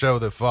to the show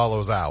that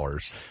follows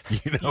ours,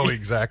 you know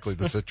exactly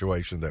the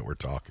situation that we're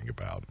talking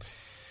about.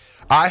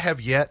 I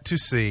have yet to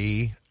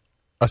see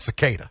a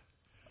cicada.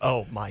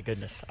 Oh my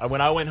goodness!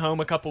 When I went home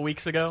a couple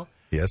weeks ago,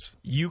 Yes.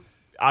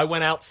 I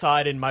went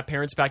outside in my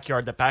parents'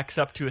 backyard that backs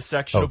up to a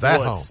section Oh, of that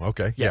woods. home.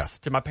 Okay, Yes,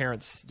 to my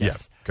parents.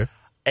 Yes. Yeah. Okay.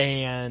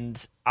 And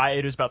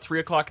it was about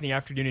 3:00 in the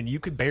afternoon, and you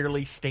could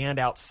barely stand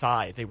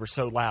outside. They were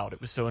so loud; it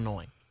was so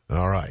annoying.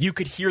 All right. You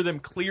could hear them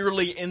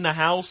clearly in the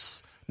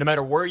house, no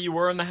matter where you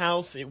were in the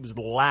house. It was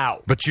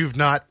loud. But you've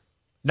not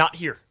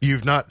Here,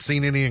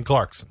 seen any in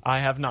Clarkson. I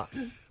have not.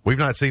 We've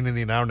not seen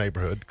any in our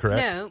neighborhood,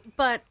 correct? No,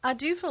 but I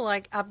do feel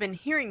like I've been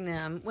hearing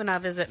them when I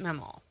visit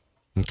Mamaw.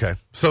 Okay.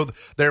 So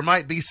there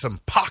might be some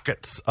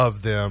pockets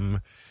of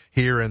them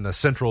here in the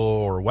central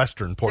or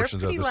western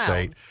portions of pretty the loud.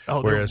 state,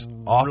 Oh, they're whereas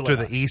off really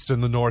to loud. the east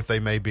and the north they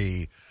may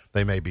be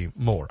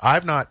more.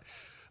 I've not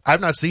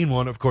seen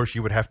one. Of course,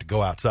 you would have to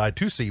go outside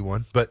to see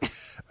one, but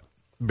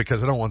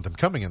because I don't want them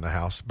coming in the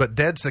house. But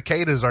dead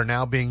cicadas are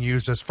now being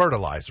used as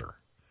fertilizer,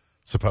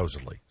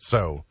 supposedly.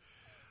 So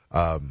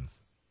I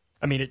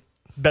mean, it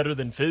better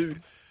than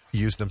food.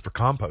 use them for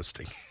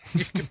composting.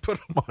 You can put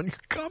them on your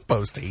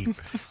compost heap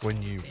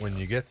when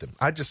you get them.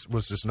 I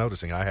was just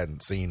noticing I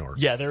hadn't seen or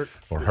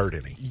heard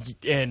any.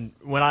 And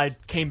when I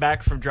came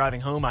back from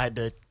driving home, I had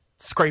to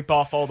scrape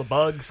off all the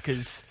bugs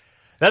because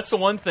that's the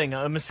one thing.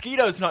 A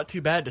mosquito is not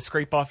too bad to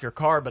scrape off your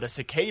car, but a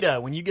cicada,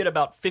 when you get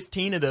about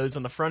 15 of those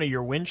on the front of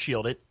your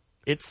windshield,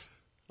 that's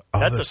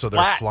a so they're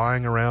splat.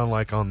 flying around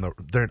like on the.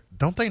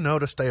 Don't they know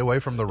to stay away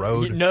from the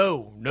road?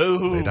 No,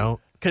 They don't?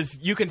 because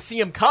you can see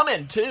them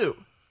coming too.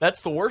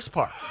 That's the worst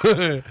part.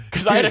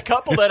 Because I had a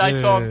couple that I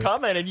saw them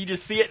coming, and you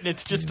just see it, and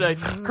it's just a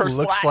cursed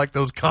Looks black. like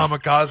those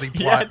kamikaze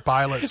Yeah.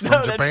 pilots from No,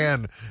 that's-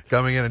 Japan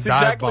coming in and That's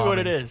dive exactly bombing. what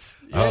it is.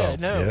 Yeah, Oh,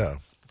 no. yeah.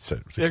 So,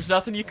 There's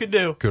nothing you can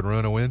do. could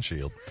ruin a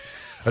windshield.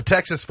 A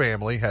Texas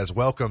family has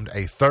welcomed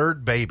a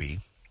third baby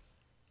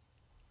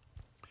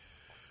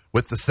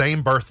with the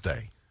same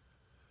birthday.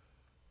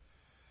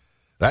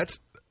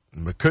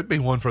 It could be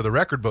one for the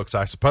record books,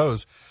 I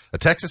suppose. A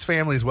Texas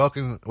family is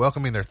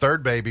welcoming their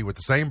third baby with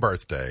the same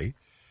birthday.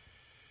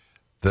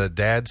 The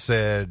dad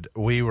said,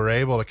 we were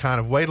able to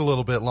kind of wait a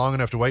little bit long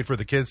enough to wait for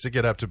the kids to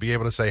get up to be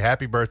able to say,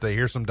 happy birthday,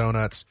 here's some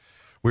donuts,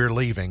 we're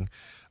leaving,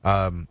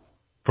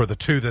 for the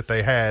two that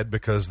they had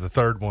because the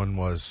third one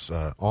was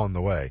on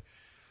the way.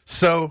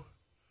 So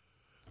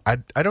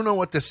I don't know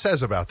what this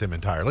says about them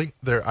entirely.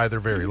 They're either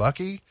very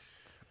lucky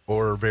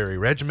or very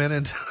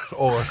regimented,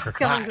 or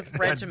Going with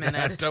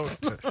regimented. I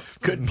don't.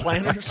 Good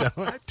planners.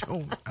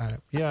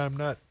 I'm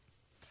not.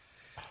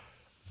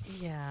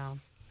 Yeah.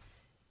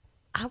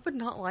 I would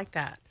not like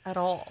that at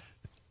all.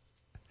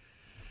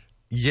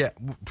 Yeah,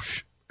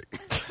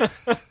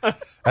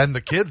 and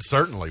the kids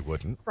certainly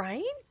wouldn't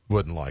Right?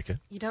 like it.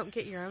 You don't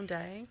get your own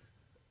day.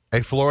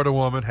 A Florida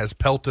woman has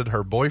pelted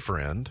her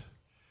boyfriend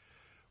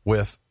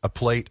with a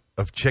plate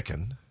of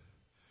chicken.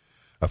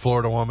 A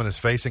Florida woman is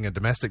facing a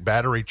domestic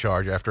battery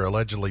charge after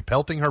allegedly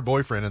pelting her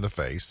boyfriend in the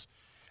face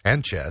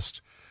and chest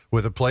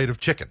with a plate of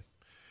chicken.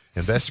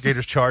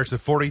 Investigators charged the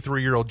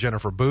 43-year-old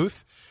Jennifer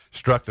Booth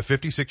struck the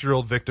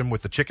 56-year-old victim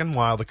with the chicken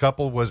while the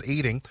couple was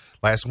eating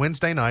last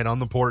Wednesday night on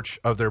the porch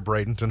of their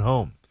Bradenton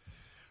home.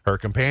 Her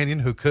companion,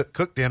 who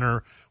cooked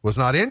dinner, was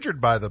not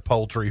injured by the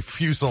poultry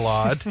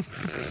fusillade.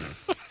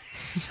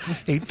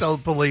 He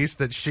told police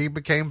that she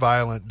became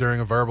violent during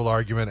a verbal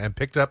argument and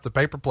picked up the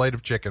paper plate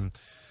of chicken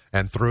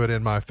and threw it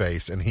in my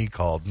face, and he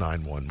called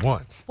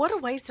 911. What a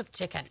waste of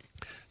chicken.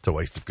 It's a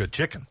waste of good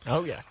chicken.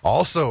 Oh, yeah.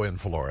 Also in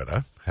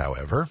Florida,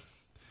 however,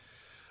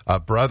 a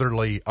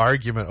brotherly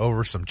argument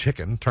over some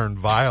chicken turned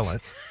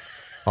violent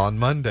on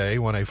Monday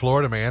when a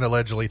Florida man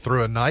allegedly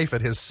threw a knife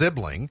at his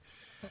sibling,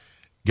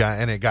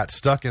 and it got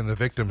stuck in the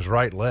victim's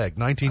right leg.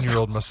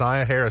 19-year-old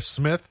Messiah Harris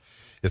Smith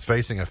is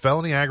facing a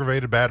felony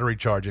aggravated battery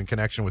charge in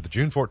connection with the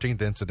June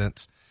 14th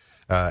incidents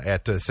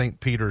at St.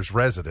 Petersburg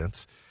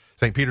residence.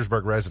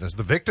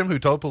 The victim, who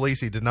told police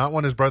he did not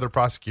want his brother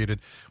prosecuted,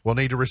 will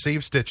need to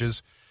receive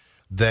stitches.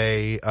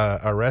 They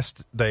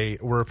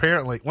were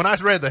apparently, when I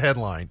read the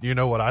headline, you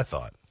know what I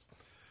thought?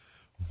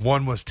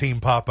 One was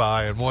Team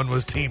Popeye and one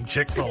was Team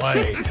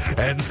Chick-fil-A.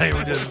 And they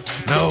were just,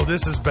 no,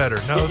 this is better.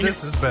 No,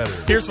 this is better.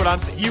 Here's what I'm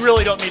saying. You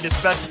really don't need to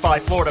specify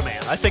Florida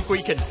man. I think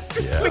we can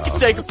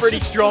take a pretty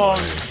strong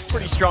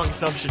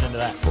assumption into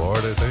that.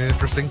 Florida's an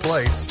interesting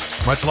place,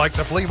 much like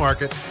the flea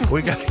market.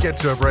 We got to get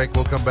to a break.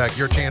 We'll come back.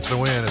 Your chance to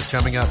win is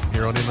coming up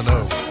here on In the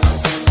Know.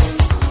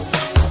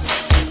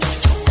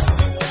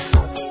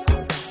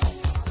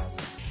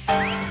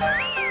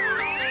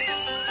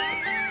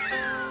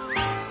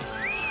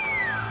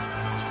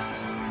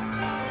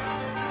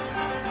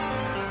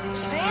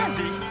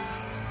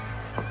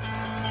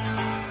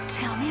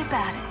 Tell me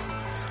about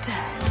it,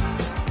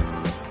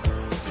 Stud.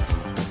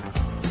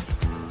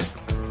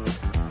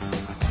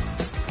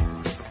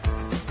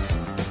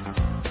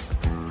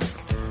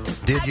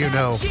 Did you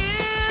know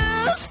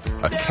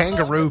a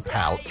kangaroo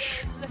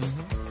pouch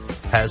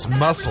has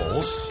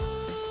muscles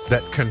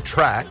that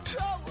contract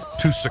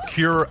to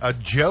secure a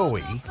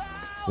joey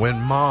when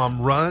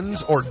mom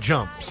runs or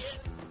jumps?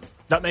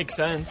 That makes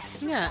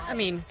sense. Yeah, I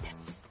mean,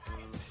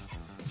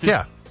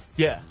 Yeah.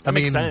 Yeah, that I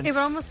makes mean- sense. you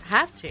almost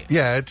have to.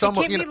 Yeah, it's It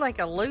almost, can't you be know, like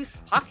a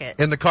loose pocket.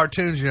 in the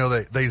cartoons,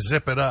 they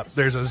zip it up.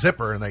 There's a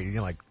zipper, and they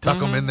like tuck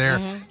them in there.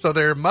 So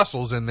there are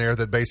muscles in there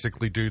that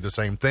basically do the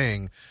same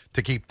thing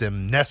to keep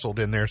them nestled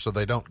in there, so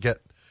they don't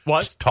get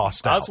just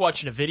tossed out. I was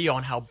watching a video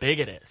on how big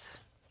it is.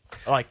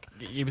 Like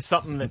it was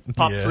something that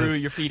popped Yes. through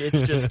your feet.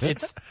 It's just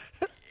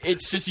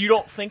it's just you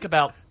don't think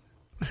about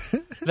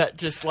that.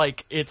 Just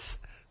like it's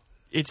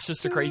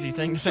just a crazy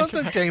thing to think Something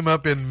about. came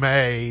up in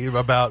May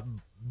about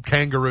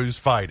kangaroos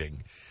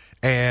fighting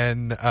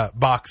and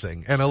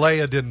boxing, and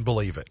Alea didn't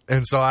believe it,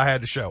 and so I had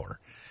to show her.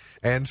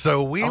 And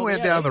so we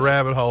went down the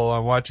rabbit hole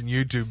on watching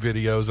YouTube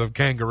videos of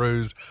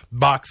kangaroos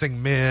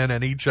boxing men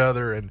and each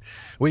other, and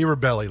we were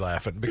belly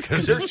laughing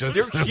because They're it's just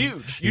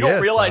huge. You Yes,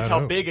 don't realize I how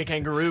know. big a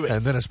kangaroo is.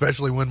 And then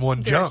especially when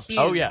one They're jumps. huge.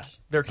 oh yeah,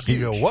 they're You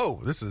huge. go,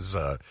 whoa, this is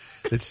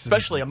it's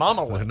Especially a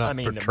mama one. They're not I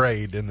mean,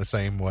 portrayed in the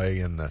same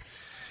way in the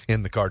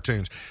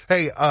cartoons.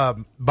 Hey,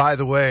 by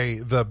the way,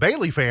 the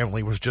Bailey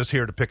family was just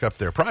here to pick up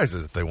their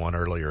prizes that they won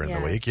earlier in the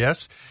Yes. week.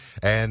 Yes,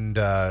 and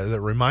that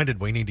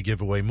reminded we need to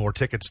give away more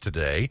tickets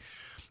today.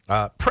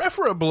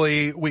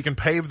 Preferably, we can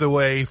pave the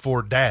way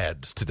for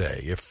dads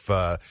today.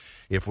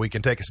 If we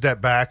can take a step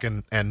back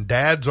and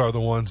dads are the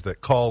ones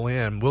that call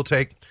in, we'll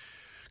take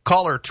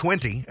caller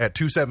 20 at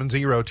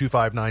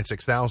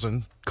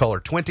 270-259-6000. Caller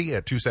 20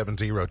 at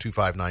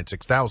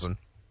 270-259-6000.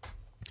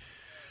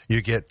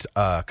 You get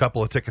a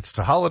couple of tickets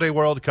to Holiday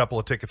World, a couple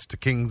of tickets to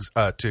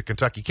to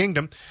Kentucky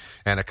Kingdom,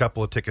 and a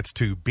couple of tickets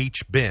to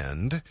Beach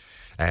Bend.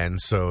 And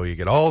so you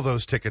get all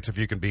those tickets if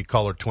you can be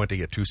caller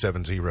 20 at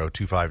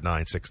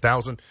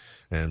 270-259-6000.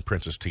 And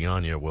Princess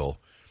Tiana will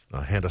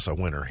hand us a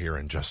winner here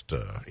in just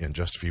a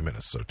few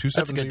minutes. So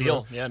That's a good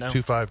deal. Yeah, no.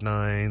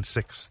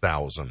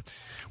 259-6000.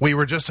 We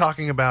were just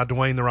talking about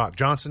Dwayne "The Rock"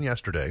 Johnson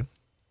yesterday.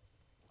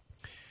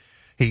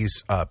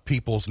 He's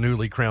people's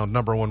newly crowned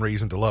number one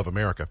reason to love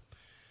America.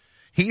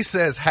 He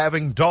says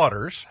having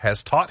daughters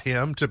has taught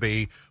him to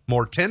be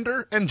more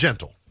tender and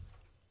gentle.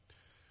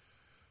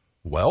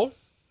 Well,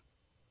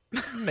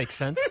 Makes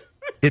sense.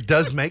 it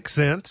does make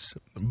sense,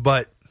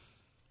 but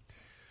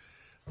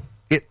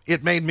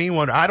it made me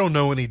wonder. I don't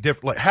know any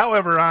different. Like,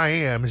 however I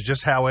am is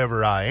just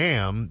however I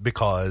am,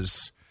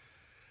 because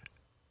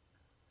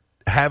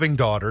having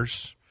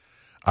daughters,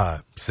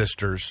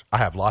 sisters. I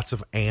have lots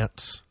of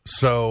aunts.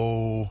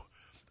 So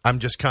I'm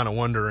just kind of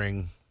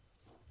wondering,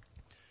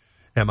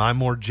 am I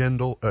more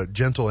gentle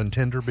and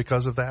tender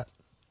because of that?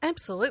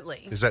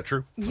 Absolutely. Is that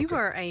true? You Okay.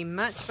 are a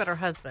much better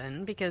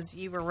husband because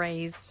you were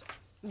raised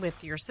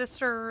with your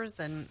sisters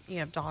and you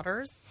have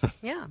daughters.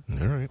 Yeah.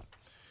 All right.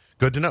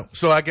 Good to know.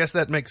 So I guess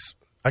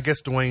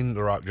Dwayne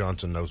The Rock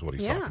Johnson knows what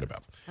he's Yeah. talking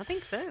about. I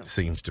think so.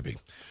 Seems to be.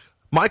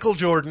 Michael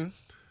Jordan,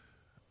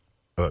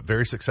 a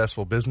very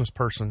successful business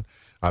person,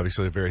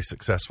 obviously a very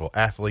successful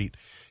athlete.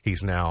 He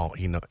now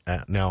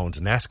owns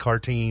a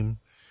NASCAR team,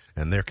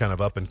 and they're kind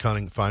of up and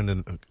coming,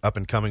 finding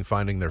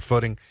their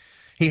footing.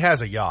 He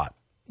has a yacht,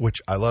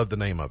 which I love the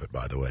name of it,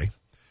 by the way.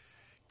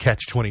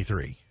 Catch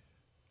 23.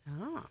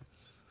 Oh.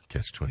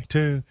 Catch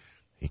 22.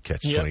 He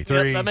catch Yep,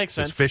 23. yep, that makes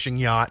sense. His fishing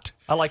yacht.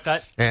 I like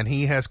that. And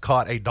he has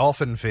caught a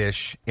dolphin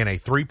fish in a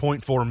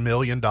 $3.4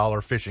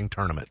 million fishing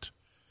tournament.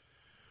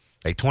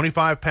 A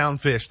 25-pound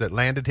fish that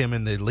landed him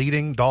in the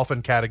leading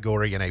dolphin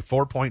category in a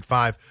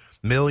 $4.5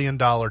 million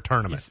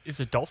tournament. Is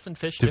a dolphin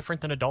fish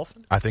different than a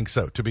dolphin? I think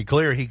so. To be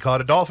clear, he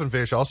caught a dolphin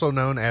fish, also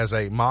known as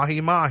a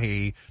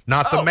mahi-mahi,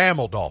 not the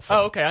mammal dolphin.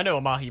 Oh, okay. I know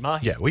a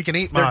mahi-mahi. Yeah, we can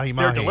eat They're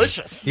mahi-mahi.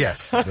 delicious.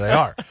 Yes, they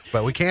are.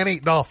 But we can't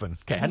eat dolphin.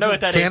 Okay, I know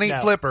what that is Can't eat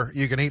now. flipper.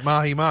 You can eat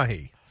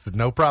mahi-mahi.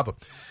 No problem.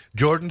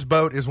 Jordan's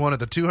boat is one of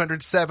the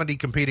 270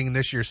 competing in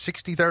this year's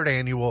 63rd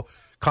annual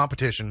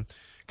competition,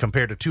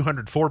 compared to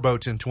 204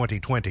 boats in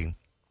 2020.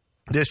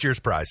 This year's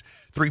prize,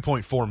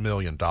 $3.4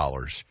 million.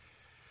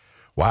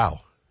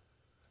 Wow.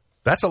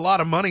 That's a lot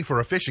of money for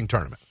a fishing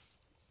tournament.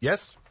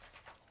 Yes?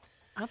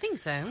 I think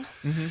so.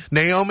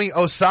 Naomi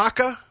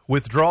Osaka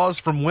withdraws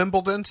from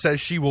Wimbledon, says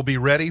she will be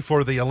ready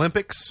for the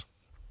Olympics.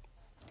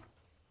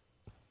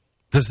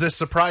 Does this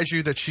surprise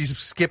you that she's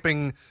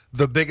skipping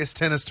the biggest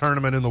tennis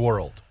tournament in the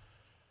world?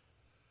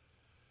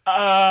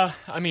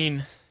 I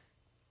mean,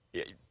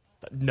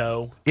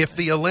 no. If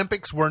the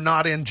Olympics were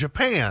not in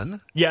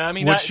Japan, Yeah, I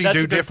mean, would that, she that's do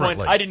a good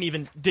differently? point. I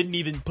didn't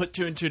even put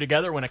two and two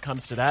together when it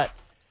comes to that.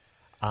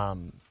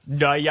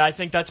 No, yeah, I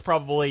think that's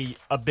probably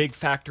a big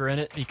factor in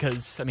it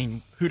because, I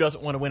mean, who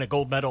doesn't want to win a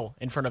gold medal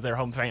in front of their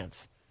home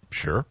fans?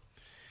 Sure.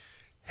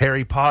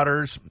 Harry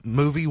Potter's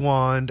movie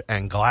wand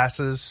and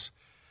glasses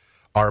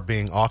are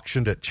being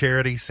auctioned at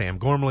charity. Sam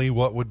Gormley,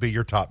 what would be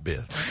your top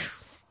bid?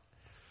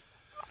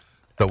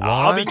 The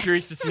I'll be wand,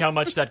 curious to see how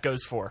much that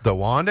goes for. the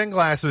wand and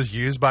glasses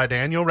used by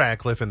Daniel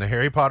Radcliffe in the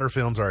Harry Potter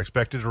films are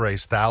expected to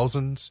raise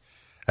thousands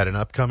at an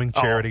upcoming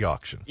charity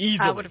auction.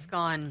 Easily. I would have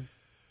gone.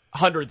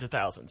 Hundreds of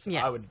thousands,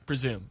 Yes. I would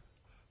presume.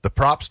 The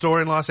prop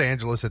store in Los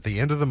Angeles at the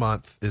end of the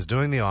month is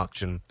doing the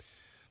auction.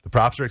 The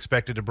props are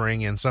expected to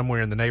bring in somewhere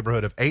in the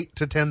neighborhood of $8,000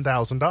 to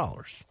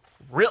 $10,000.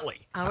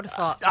 Really? I would have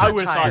thought. I much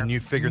would have higher. thought Can you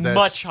figure that's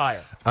much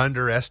higher.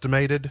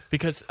 underestimated?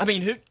 Because, I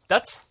mean,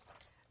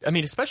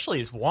 especially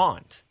his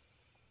wand.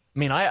 I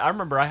mean, I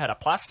remember I had a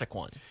plastic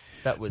one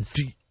that was...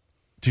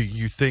 Do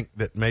you think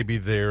that maybe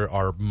there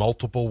are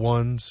multiple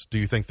ones? Do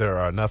you think there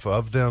are enough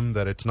of them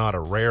that it's not a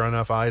rare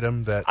enough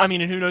item that I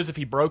mean, and who knows if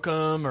he broke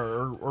them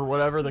or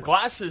whatever. The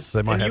glasses,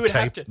 they might and you have would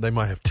tape? have to... They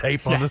might have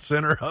tape on the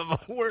center of them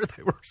where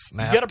they were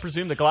snapped. You got to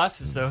presume the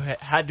glasses, though,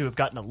 had to have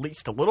gotten at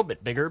least a little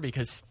bit bigger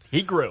because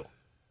he grew.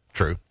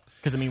 True.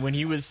 Because, I mean, when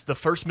he was the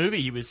first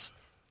movie, he was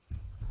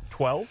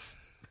 12.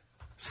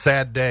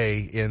 Sad day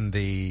in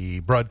the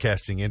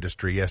broadcasting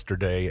industry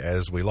yesterday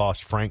as we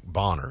lost Frank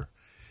Bonner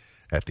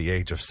at the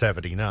age of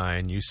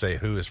 79. You say,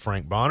 who is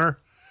Frank Bonner?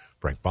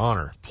 Frank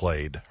Bonner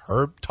played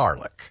Herb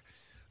Tarlick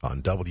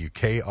on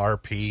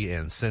WKRP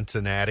in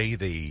Cincinnati,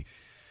 the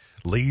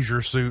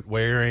leisure suit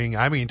wearing.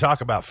 I mean,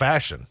 talk about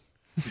fashion.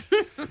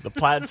 The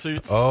plaid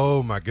suits.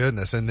 Oh my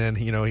goodness. And then,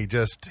 you know, he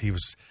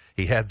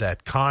had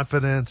that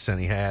confidence and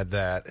he had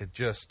that,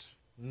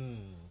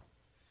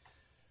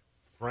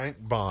 Frank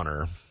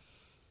Bonner.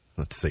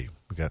 Let's see.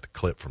 We got the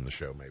clip from the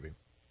show, maybe.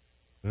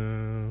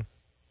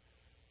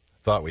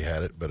 Thought we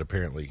had it, but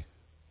apparently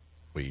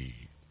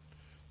we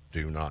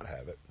do not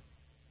have it.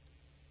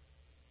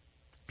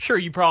 Sure,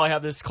 you probably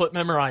have this clip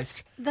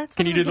memorized. That's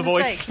Can what you I do was the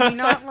gonna voice? Say. Can you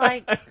not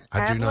like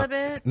I do not.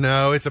 ad-lib it?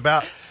 No, it's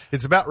about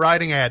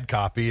writing ad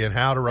copy and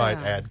how to write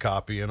ad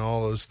copy and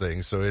all those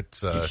things. So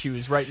it's She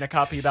was writing a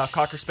copy about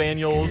Cocker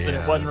Spaniels, and it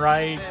Yeah. wasn't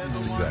right.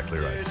 that's exactly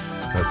right.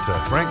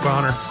 But Frank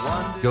Bonner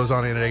goes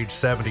on in at age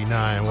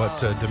 79. What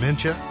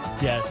dementia?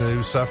 Yes.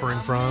 Who's suffering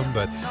from?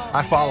 But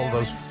I follow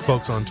those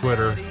folks on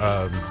Twitter.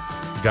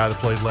 The guy that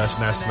played Les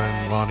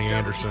Nessman, Lonnie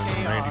Anderson,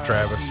 Andy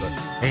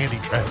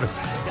Travis,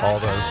 all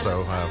those.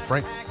 So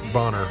Frank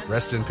Bonner,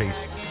 rest in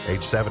peace,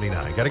 age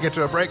 79. Got to get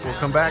to a break. We'll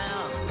come back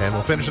and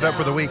we'll finish it up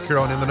for the week here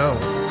on In the Know.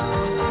 Maybe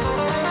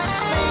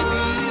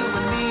you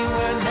and me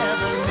were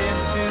never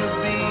meant to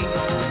be.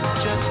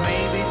 Just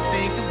maybe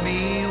think of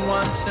me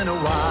once in a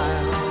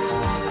while.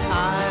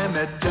 I'm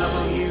at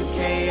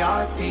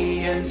WKRP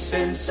in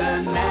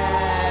Cincinnati.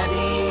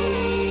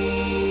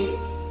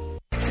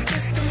 So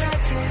just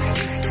imagine.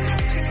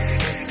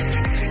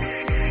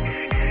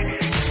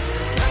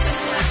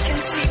 Nothing I can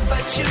see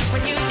but you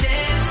when you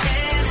dance,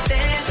 dance,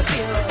 dance.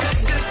 Feel good,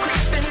 good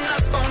creeping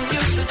up on you.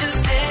 So just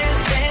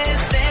dance,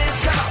 dance, dance.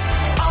 Come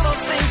on. All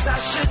those things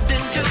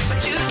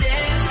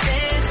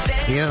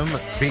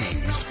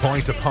MB's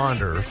Point to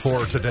Ponder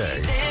for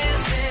today.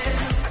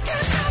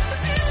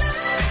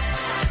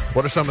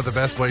 What are some of the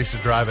best ways to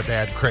drive a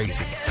dad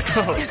crazy?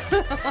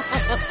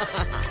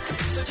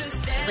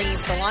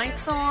 Leave the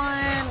lights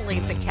on,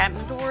 leave the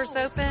cabinet doors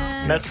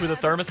open. Mess with the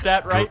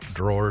thermostat, right?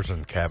 Drawers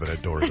and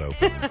cabinet doors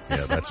open.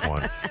 Yeah, that's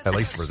one. At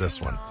least for this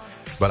one.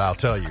 But I'll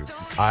tell you,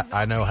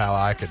 I know how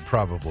I could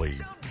probably,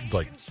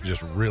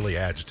 just really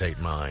agitate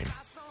mine.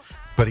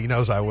 But he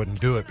knows I wouldn't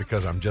do it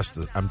because I'm just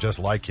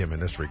like him in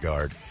this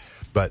regard.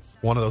 But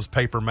one of those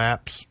paper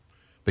maps,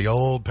 the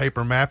old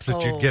paper maps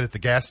that you'd get at the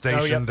gas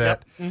station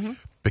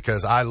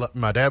because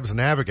my dad was a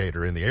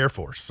navigator in the Air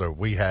Force, so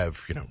we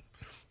have,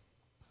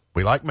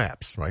 we like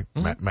maps, right?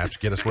 Maps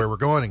get us where we're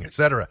going,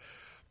 etc.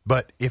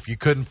 But if you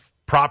couldn't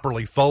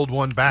properly fold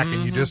one back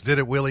and you just did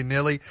it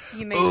willy-nilly,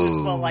 you may as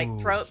well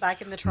throw it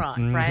back in the trunk,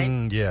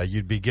 right? Yeah,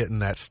 you'd be getting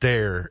that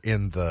stare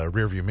in the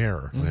rearview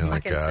mirror. I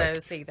can so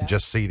see that.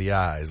 Just see the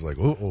eyes, like,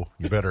 you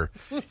better.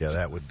 Yeah,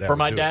 that would. For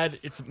my dad,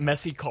 it's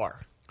messy car,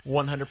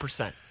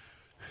 100%.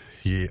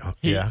 He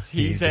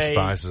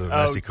despises a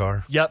messy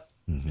car. Yep.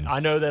 I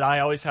know that I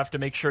always have to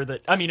make sure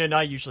that, and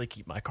I usually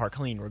keep my car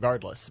clean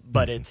regardless,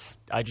 but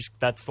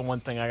that's the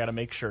one thing I got to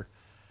make sure.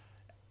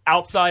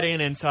 Outside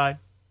and inside.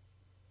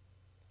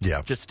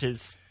 Yeah. Just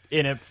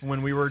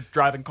when we were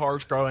driving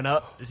cars growing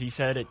up, as he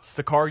said, it's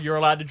the car you're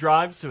allowed to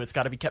drive, so it's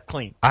got to be kept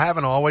clean. I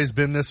haven't always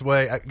been this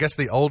way. I guess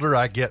the older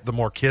I get, the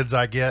more kids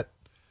I get.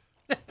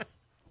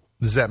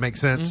 Does that make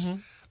sense?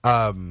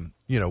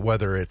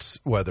 Whether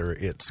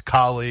it's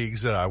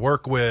colleagues that I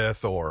work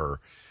with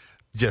or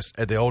just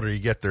the older you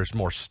get, there's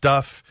more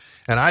stuff.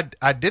 And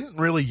I didn't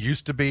really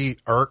used to be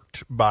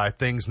irked by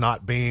things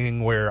not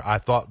being where I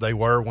thought they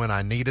were when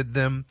I needed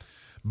them,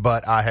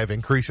 but I have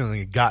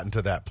increasingly gotten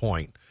to that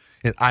point.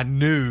 And I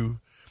knew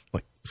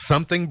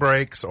something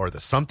breaks or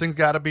that something's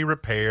got to be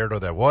repaired or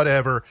that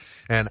whatever,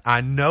 and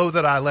I know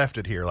that I left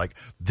it here.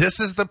 This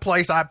is the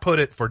place I put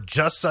it for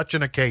just such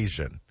an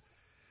occasion,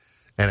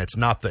 and it's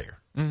not there.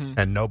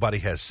 And nobody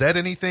has said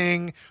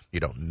anything. You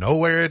don't know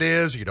where it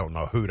is. You don't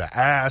know who to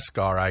ask.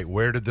 All right,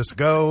 where did this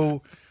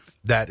go?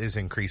 That is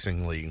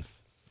increasingly...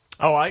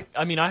 Oh, I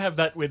have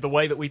that with the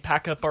way that we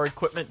pack up our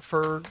equipment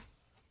for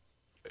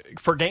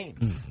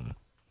games.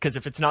 Because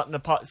if it's not in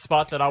the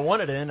spot that I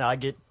want it in, I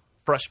get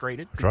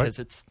frustrated. That's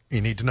right. You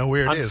need to know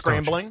where it is. I'm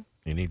scrambling.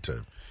 You need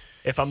to...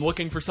 If I'm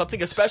looking for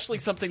something, especially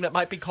something that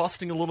might be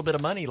costing a little bit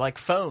of money, like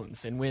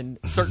phones, and when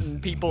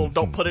certain people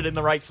don't put it in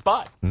the right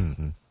spot.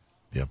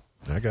 Yep,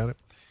 I got it.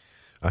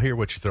 I hear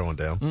what you're throwing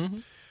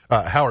down.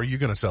 How are you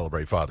going to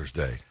celebrate Father's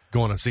Day?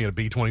 Going and seeing a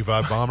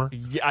B-25 bomber?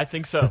 Yeah, I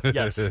think so,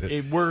 yes.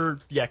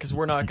 Because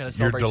we're not going to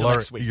celebrate until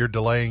next week. You're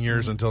delaying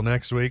yours until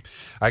next week.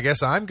 I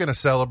guess I'm going to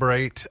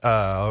celebrate.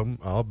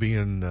 I'll be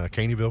in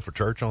Caneyville for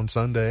church on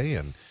Sunday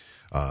and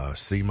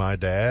see my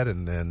dad,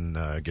 and then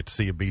get to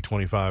see a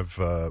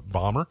B-25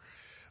 bomber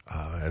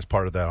as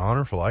part of that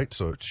honor flight.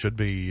 So it should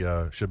be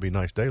a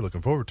nice day.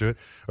 Looking forward to it.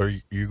 Are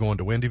you going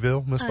to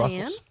Wendyville, Miss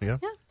Buckles? Yeah,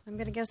 I'm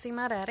going to go see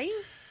my daddy.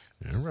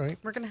 All right.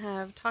 We're going to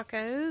have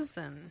tacos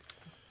and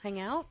hang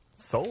out.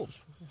 Sold.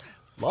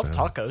 Love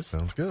tacos.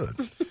 Sounds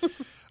good.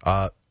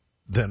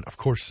 Then, of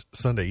course,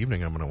 Sunday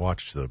evening I'm going to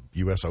watch the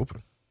U.S.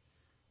 Open.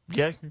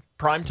 Yeah,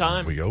 prime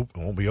time. We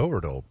won't be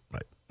over till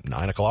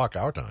 9 o'clock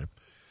our time.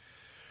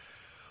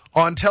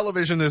 On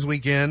television this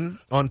weekend,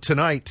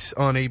 tonight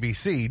on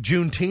ABC,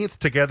 Juneteenth,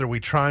 Together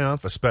We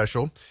Triumph, a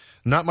special.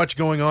 Not much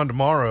going on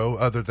tomorrow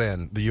other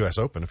than the U.S.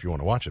 Open, if you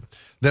want to watch it.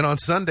 Then on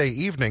Sunday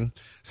evening,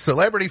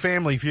 Celebrity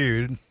Family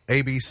Feud,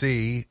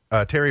 ABC,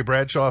 Terry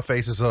Bradshaw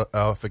faces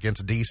off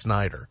against Dee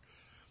Snider.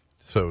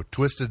 So,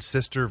 Twisted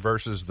Sister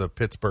versus the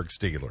Pittsburgh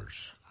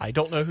Steelers. I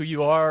don't know who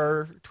you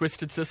are,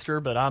 Twisted Sister,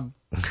 but I'm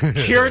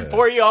cheering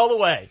for you all the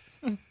way.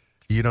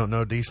 You don't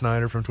know Dee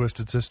Snider from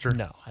Twisted Sister?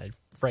 No, I'm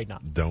afraid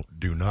not. Do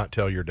not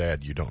tell your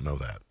dad you don't know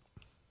that.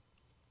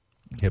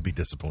 He'll be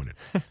disappointed.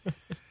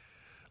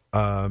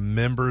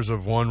 Members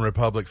of One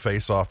Republic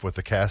face off with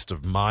the cast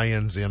of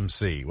Mayans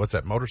MC. What's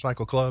that,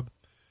 Motorcycle Club?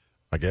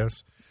 I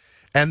guess.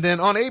 And then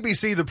on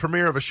ABC, the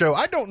premiere of a show.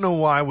 I don't know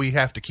why we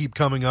have to keep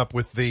coming up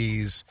with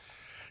these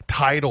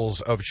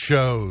titles of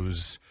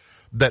shows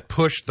that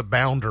push the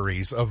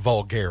boundaries of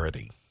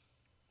vulgarity.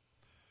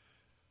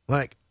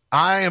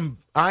 I am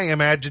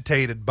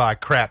agitated by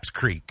Craps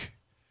Creek.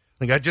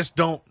 I just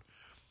don't.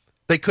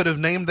 They could have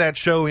named that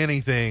show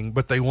anything,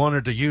 but they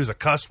wanted to use a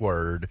cuss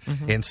word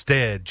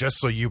instead, just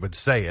so you would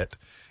say it.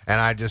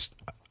 And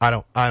I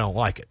don't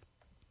like it.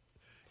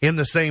 In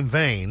the same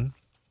vein,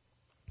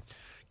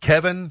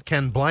 Kevin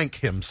Can Blank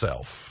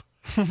Himself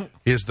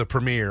is the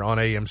premiere on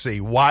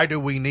AMC. Why do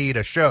we need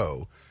a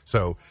show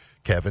so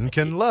Kevin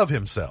can love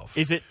himself?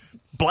 Is it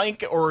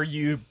blank, or are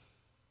you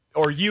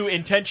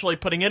intentionally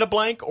putting in a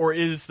blank, or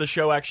is the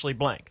show actually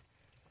blank?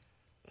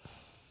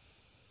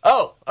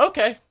 Oh,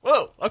 okay.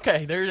 Whoa,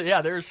 okay.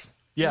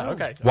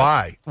 Okay.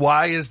 Why?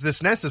 Why is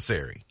this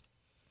necessary?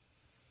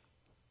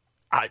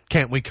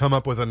 Can't we come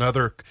up with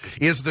another?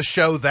 Is the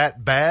show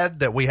that bad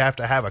that we have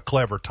to have a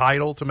clever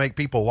title to make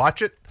people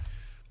watch it?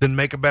 Then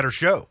make a better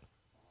show.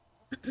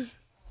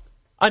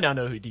 I now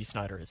know who Dee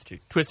Snider is, too.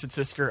 Twisted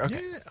Sister.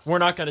 Okay. Yeah. We're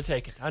not going to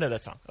take it. I know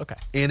that song. Okay.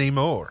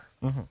 Anymore.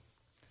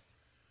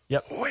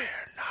 Yep. We're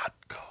not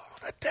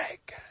gonna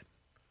take it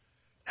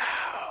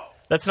now.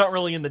 That's not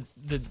really in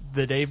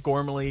the Dave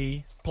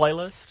Gormley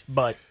playlist,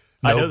 but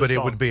I know No, the but it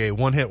song. would be a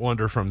one-hit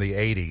wonder from the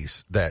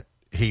 80s that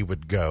he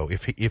would go.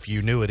 If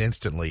you knew it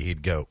instantly,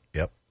 he'd go,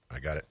 yep, I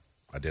got it.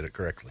 I did it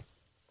correctly.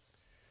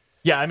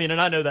 Yeah, I mean,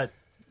 and I know that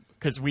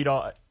because we'd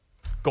all,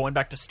 going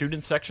back to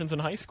student sections in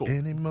high school.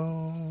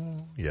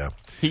 Anymore. Yeah.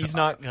 He's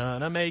not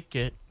gonna make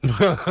it.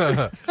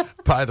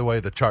 By the way,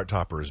 the chart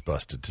topper is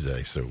busted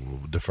today, so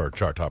we'll defer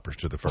chart toppers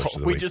to the first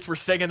of the We week. just were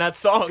singing that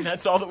song.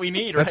 That's all that we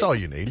need, right? That's all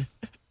you need.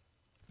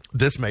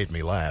 This made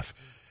me laugh.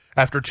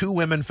 After two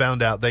women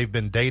found out they've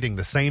been dating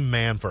the same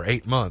man for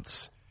 8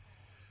 months,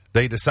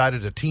 they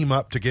decided to team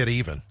up to get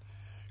even.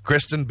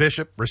 Kristen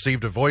Bishop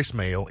received a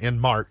voicemail in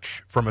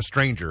March from a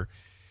stranger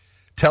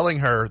telling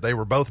her they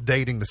were both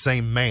dating the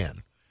same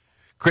man.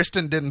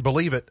 Kristen didn't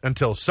believe it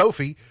until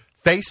Sophie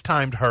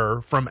FaceTimed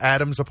her from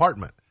Adam's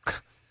apartment.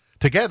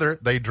 Together,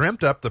 they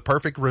dreamt up the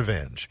perfect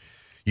revenge,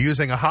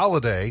 using a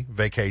holiday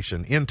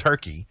vacation in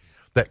Turkey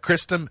that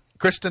Kristen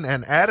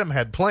and Adam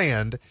had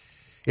planned.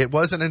 It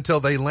wasn't until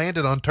they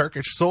landed on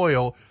Turkish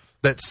soil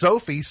that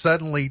Sophie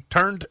suddenly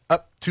turned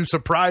up to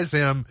surprise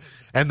him,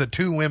 and the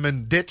two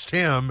women ditched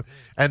him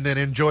and then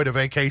enjoyed a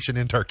vacation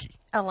in Turkey.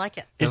 I like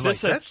it. Is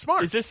this that's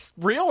smart. Is this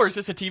real or is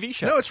this a TV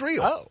show? No, it's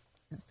real. Oh,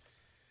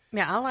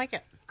 Yeah, I like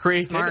it.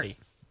 creativity.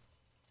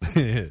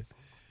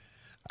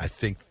 I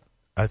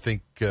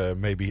think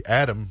maybe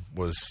Adam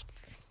was.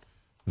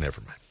 Never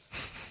mind.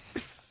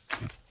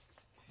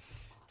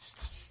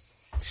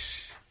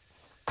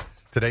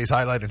 Today's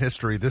highlight in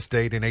history: this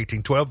date in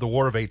 1812, the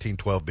War of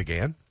 1812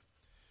 began.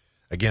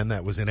 Again,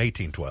 that was in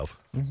 1812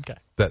 Okay,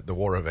 that the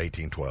War of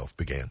 1812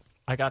 began.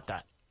 I got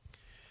that.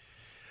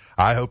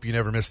 I hope you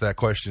never missed that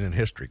question in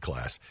history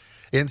class.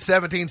 In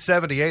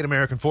 1778,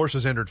 American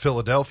forces entered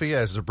Philadelphia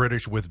as the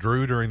British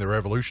withdrew during the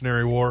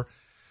Revolutionary War.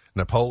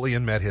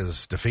 Napoleon met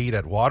his defeat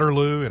at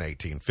Waterloo in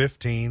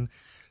 1815.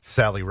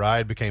 Sally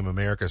Ride became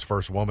America's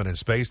first woman in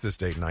space, this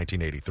date in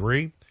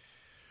 1983.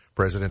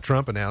 President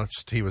Trump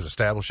announced he was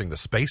establishing the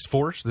Space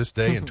Force this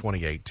day in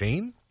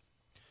 2018.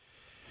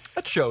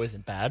 That show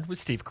isn't bad with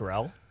Steve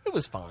Carell. It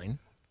was fine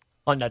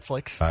on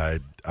Netflix.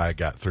 I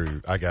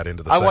got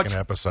into the I second watched-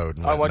 episode.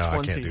 And I watched no,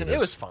 one can't do season. this. It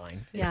was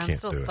fine. Yeah, I'm can't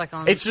still do it. stuck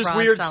on It's just Ride,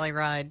 weird. Sally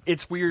Ride.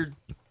 It's weird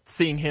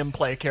seeing him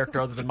play a character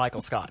other than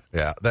Michael Scott.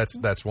 Yeah,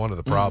 that's one of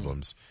the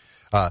problems.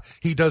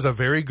 He does a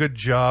very good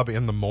job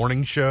in the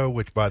morning show,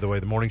 which, by the way,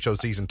 the morning show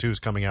season 2 is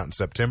coming out in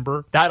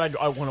September. That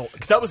I want to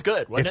because that was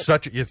good. Wasn't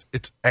It's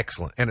it's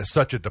excellent, and it's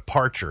such a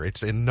departure.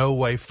 It's in no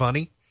way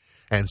funny,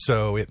 and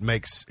so it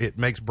makes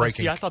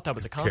breaking. see, I thought that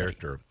was a comedy.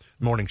 character.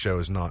 Morning show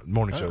is not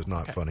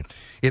funny.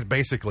 It's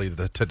basically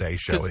the Today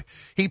Show.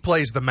 He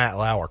plays the Matt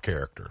Lauer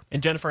character,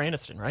 And Jennifer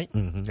Aniston, right?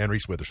 and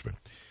Reese Witherspoon.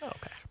 Oh,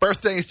 okay.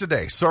 Birthdays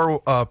today. Sir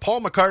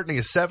Paul McCartney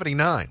is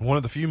 79, one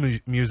of the few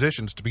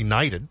musicians to be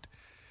knighted.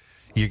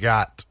 You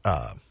got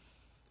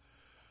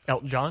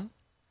Elton John.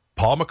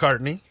 Paul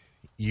McCartney.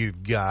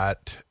 You've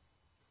got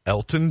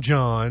Elton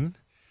John.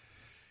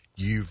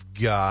 You've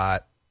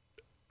got,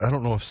 I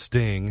don't know if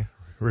Sting,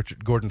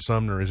 Richard Gordon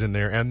Sumner is in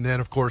there. And then,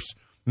 of course,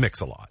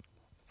 Mix-a-Lot.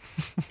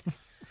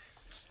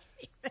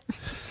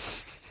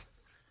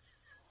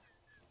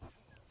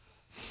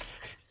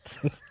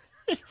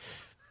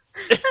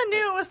 I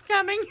knew it was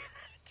coming.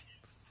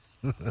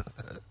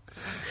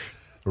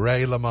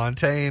 Ray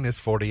LaMontagne is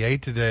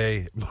 48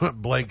 today.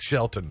 Blake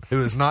Shelton,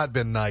 who has not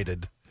been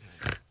knighted,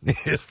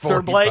 is 45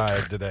 Sir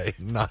Blake. today.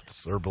 Not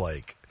Sir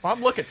Blake. Well,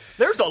 I'm looking.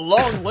 There's a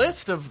long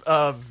list of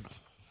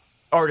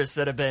artists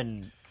that have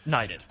been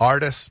knighted.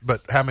 Artists,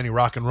 but how many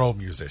rock and roll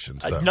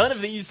musicians, though? None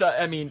of these.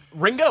 I mean,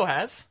 Ringo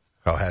has.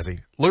 Oh, has he?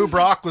 Lou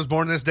Brock was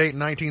born this date in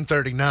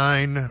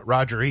 1939.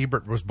 Roger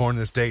Ebert was born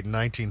this date in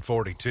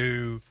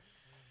 1942.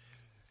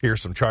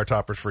 Here's some chart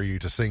toppers for you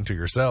to sing to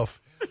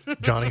yourself.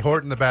 Johnny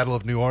Horton, The Battle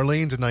of New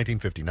Orleans in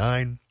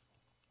 1959.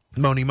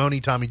 Moni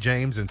Moni, Tommy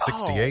James in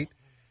 68.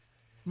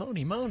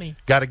 Moni.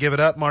 Gotta Give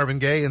It Up, Marvin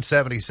Gaye in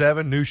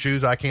 77. New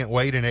Shoes, I Can't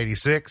Wait in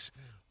 86.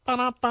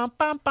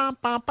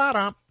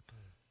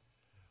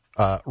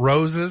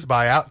 Roses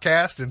by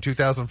Outkast in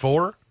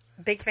 2004.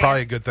 Big fan.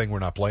 Probably a good thing we're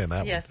not playing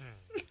that Yes. one.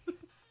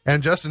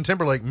 And Justin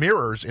Timberlake,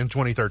 Mirrors in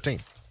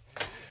 2013.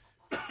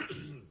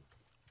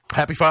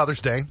 Happy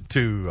Father's Day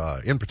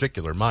to, in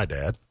particular, my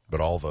dad, but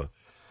all the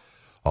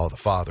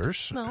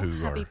fathers Well,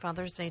 who happy are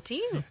Father's Day to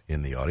you.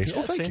 in the audience. Yeah,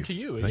 Well, thank same you. to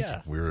you. Thank Yeah,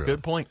 you. We're,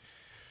 good point.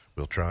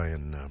 We'll try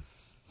and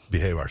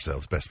behave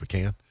ourselves best we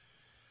can.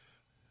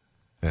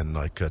 And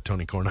like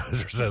Tony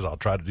Kornheiser says, I'll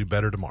try to do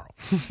better tomorrow.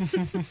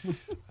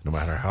 No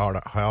matter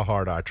how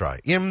hard I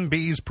try.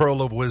 MB's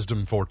Pearl of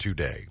Wisdom for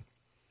today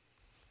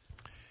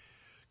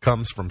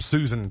comes from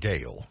Susan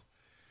Gale.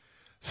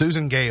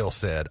 Susan Gale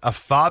said, a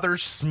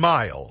father's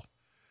smile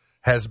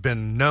has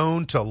been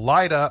known to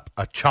light up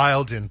a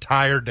child's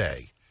entire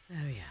day. Oh,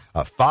 yeah.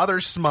 A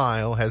father's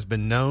smile has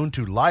been known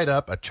to light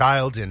up a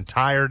child's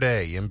entire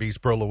day. MB's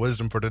Pearl of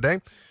Wisdom for today.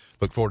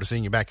 Look forward to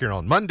seeing you back here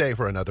on Monday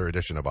for another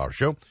edition of our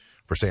show.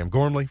 For Sam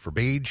Gormley, for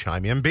Beach,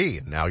 I'm MB,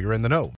 and now you're in the know.